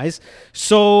all-time highs.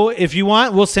 So if you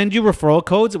want, we'll send you referral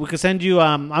codes. We can send you,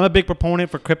 I'm a big proponent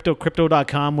for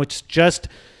crypto.com, which just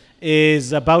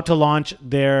is about to launch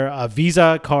their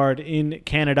Visa card in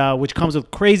Canada, which comes with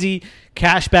crazy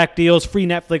cashback deals, free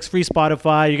Netflix, free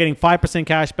Spotify. You're getting 5%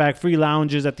 cashback, free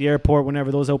lounges at the airport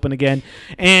whenever those open again.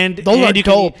 And those are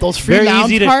dope. Those free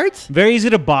lounge cards? Very easy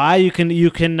to buy. You can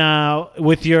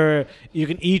with your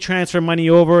e-transfer money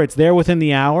over. It's there within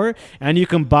the hour, and you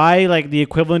can buy like the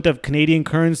equivalent of Canadian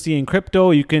currency in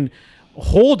crypto. You can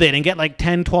hold it and get like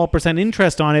 10-12%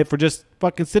 interest on it for just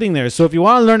fucking sitting there. So if you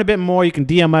want to learn a bit more, you can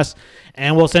DM us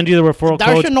and we'll send you the referral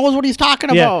code. Darshan knows what he's talking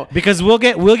about. Because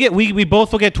we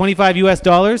both will get $25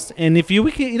 US, and if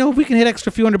we can hit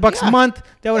extra few $100 a month,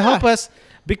 that would help us.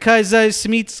 because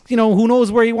Samit's, who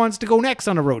knows where he wants to go next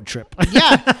on a road trip.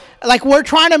 Yeah, like we're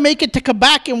trying to make it to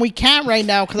Quebec and we can't right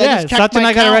now because I Yeah, just checked Sutton, my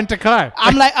I gotta account. rent a car.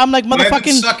 I'm like I've been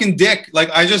motherfucking. sucking dick. Like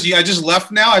I just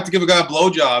left now. I have to give a guy a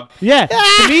blowjob. Yeah,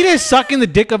 Samit is sucking the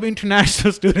dick of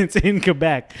international students in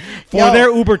Quebec for Yo,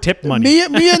 their Uber tip money.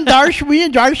 Me and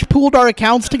Darsh pooled our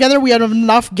accounts together. We had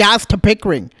enough gas to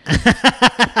Pickering.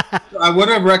 I would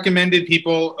have recommended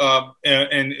people,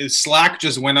 and Slack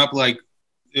just went up like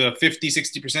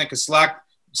 50-60% because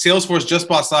Salesforce just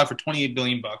bought Slack for $28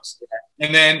 billion.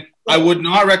 And then I would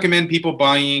not recommend people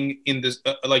buying in this,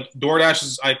 like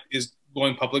DoorDash is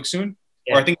going public soon,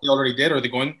 or I think they already did, or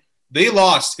they're going. They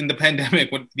lost in the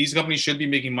pandemic when these companies should be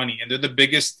making money, and they're the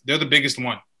biggest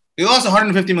one. They lost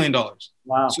 $150 million.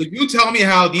 Wow. So you tell me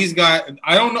how these guys,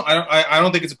 I don't know. I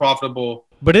don't think it's a profitable.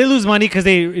 But they lose money because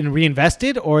they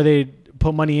reinvested, or they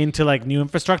put money into like new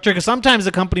infrastructure. Because sometimes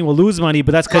the company will lose money,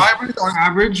 but that's because Drivers on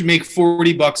average make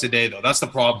 $40 a day though. That's the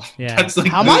problem. Yeah. That's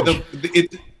like How much?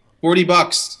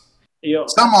 $40. Yo,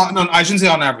 No, I shouldn't say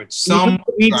on average. Some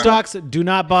weed stocks do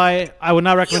not buy. I would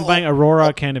not recommend buying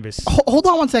Aurora cannabis. Hold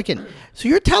on one second. So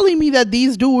you're telling me that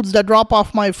these dudes that drop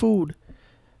off my food,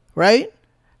 right?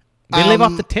 They live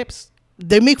off the tips.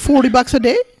 They make $40 a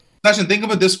day. Session, think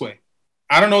of it this way.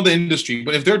 I don't know the industry,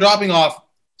 but if they're dropping off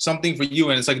something for you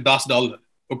and it's like $10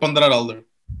 or $15,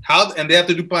 and they have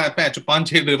to do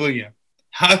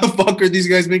how the fuck are these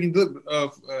guys making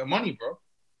money, bro?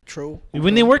 True.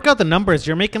 When they work out the numbers,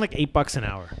 you're making like $8 an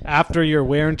hour after your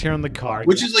wear and tear on the car.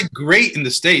 Which is like great in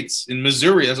the States. In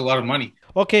Missouri, that's a lot of money.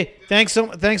 Okay, thanks so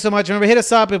much. Remember, hit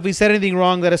us up if we said anything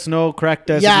wrong. Let us know. Correct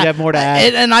us if you have more to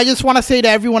add. And I just want to say to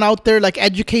everyone out there, like,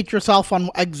 educate yourself on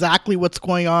exactly what's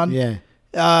going on. Yeah.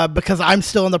 Because I'm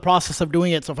still in the process of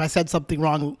doing it. So if I said something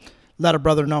wrong, let a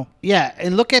brother know. Yeah,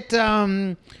 and look at.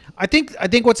 I think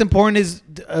what's important is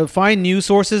find news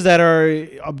sources that are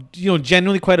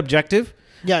generally quite objective.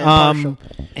 Yeah, impartial.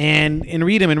 And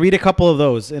read them and read a couple of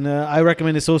those. And I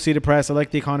recommend Associated Press. I like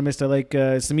The Economist. I like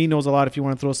Samir knows a lot if you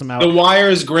want to throw some out. The Wire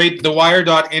is great. The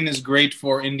Wire.in is great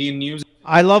for Indian news.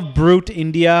 I love Brute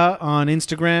India on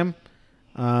Instagram.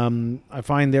 I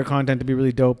find their content to be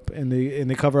really dope, and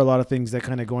they cover a lot of things that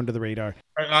kind of go under the radar.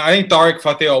 I think Tariq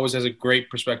Fateh always has a great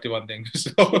perspective on things.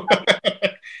 So.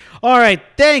 All right,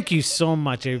 thank you so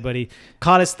much, everybody.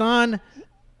 Khalistan.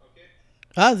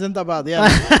 Zindabad, yeah.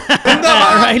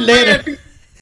 All right, later.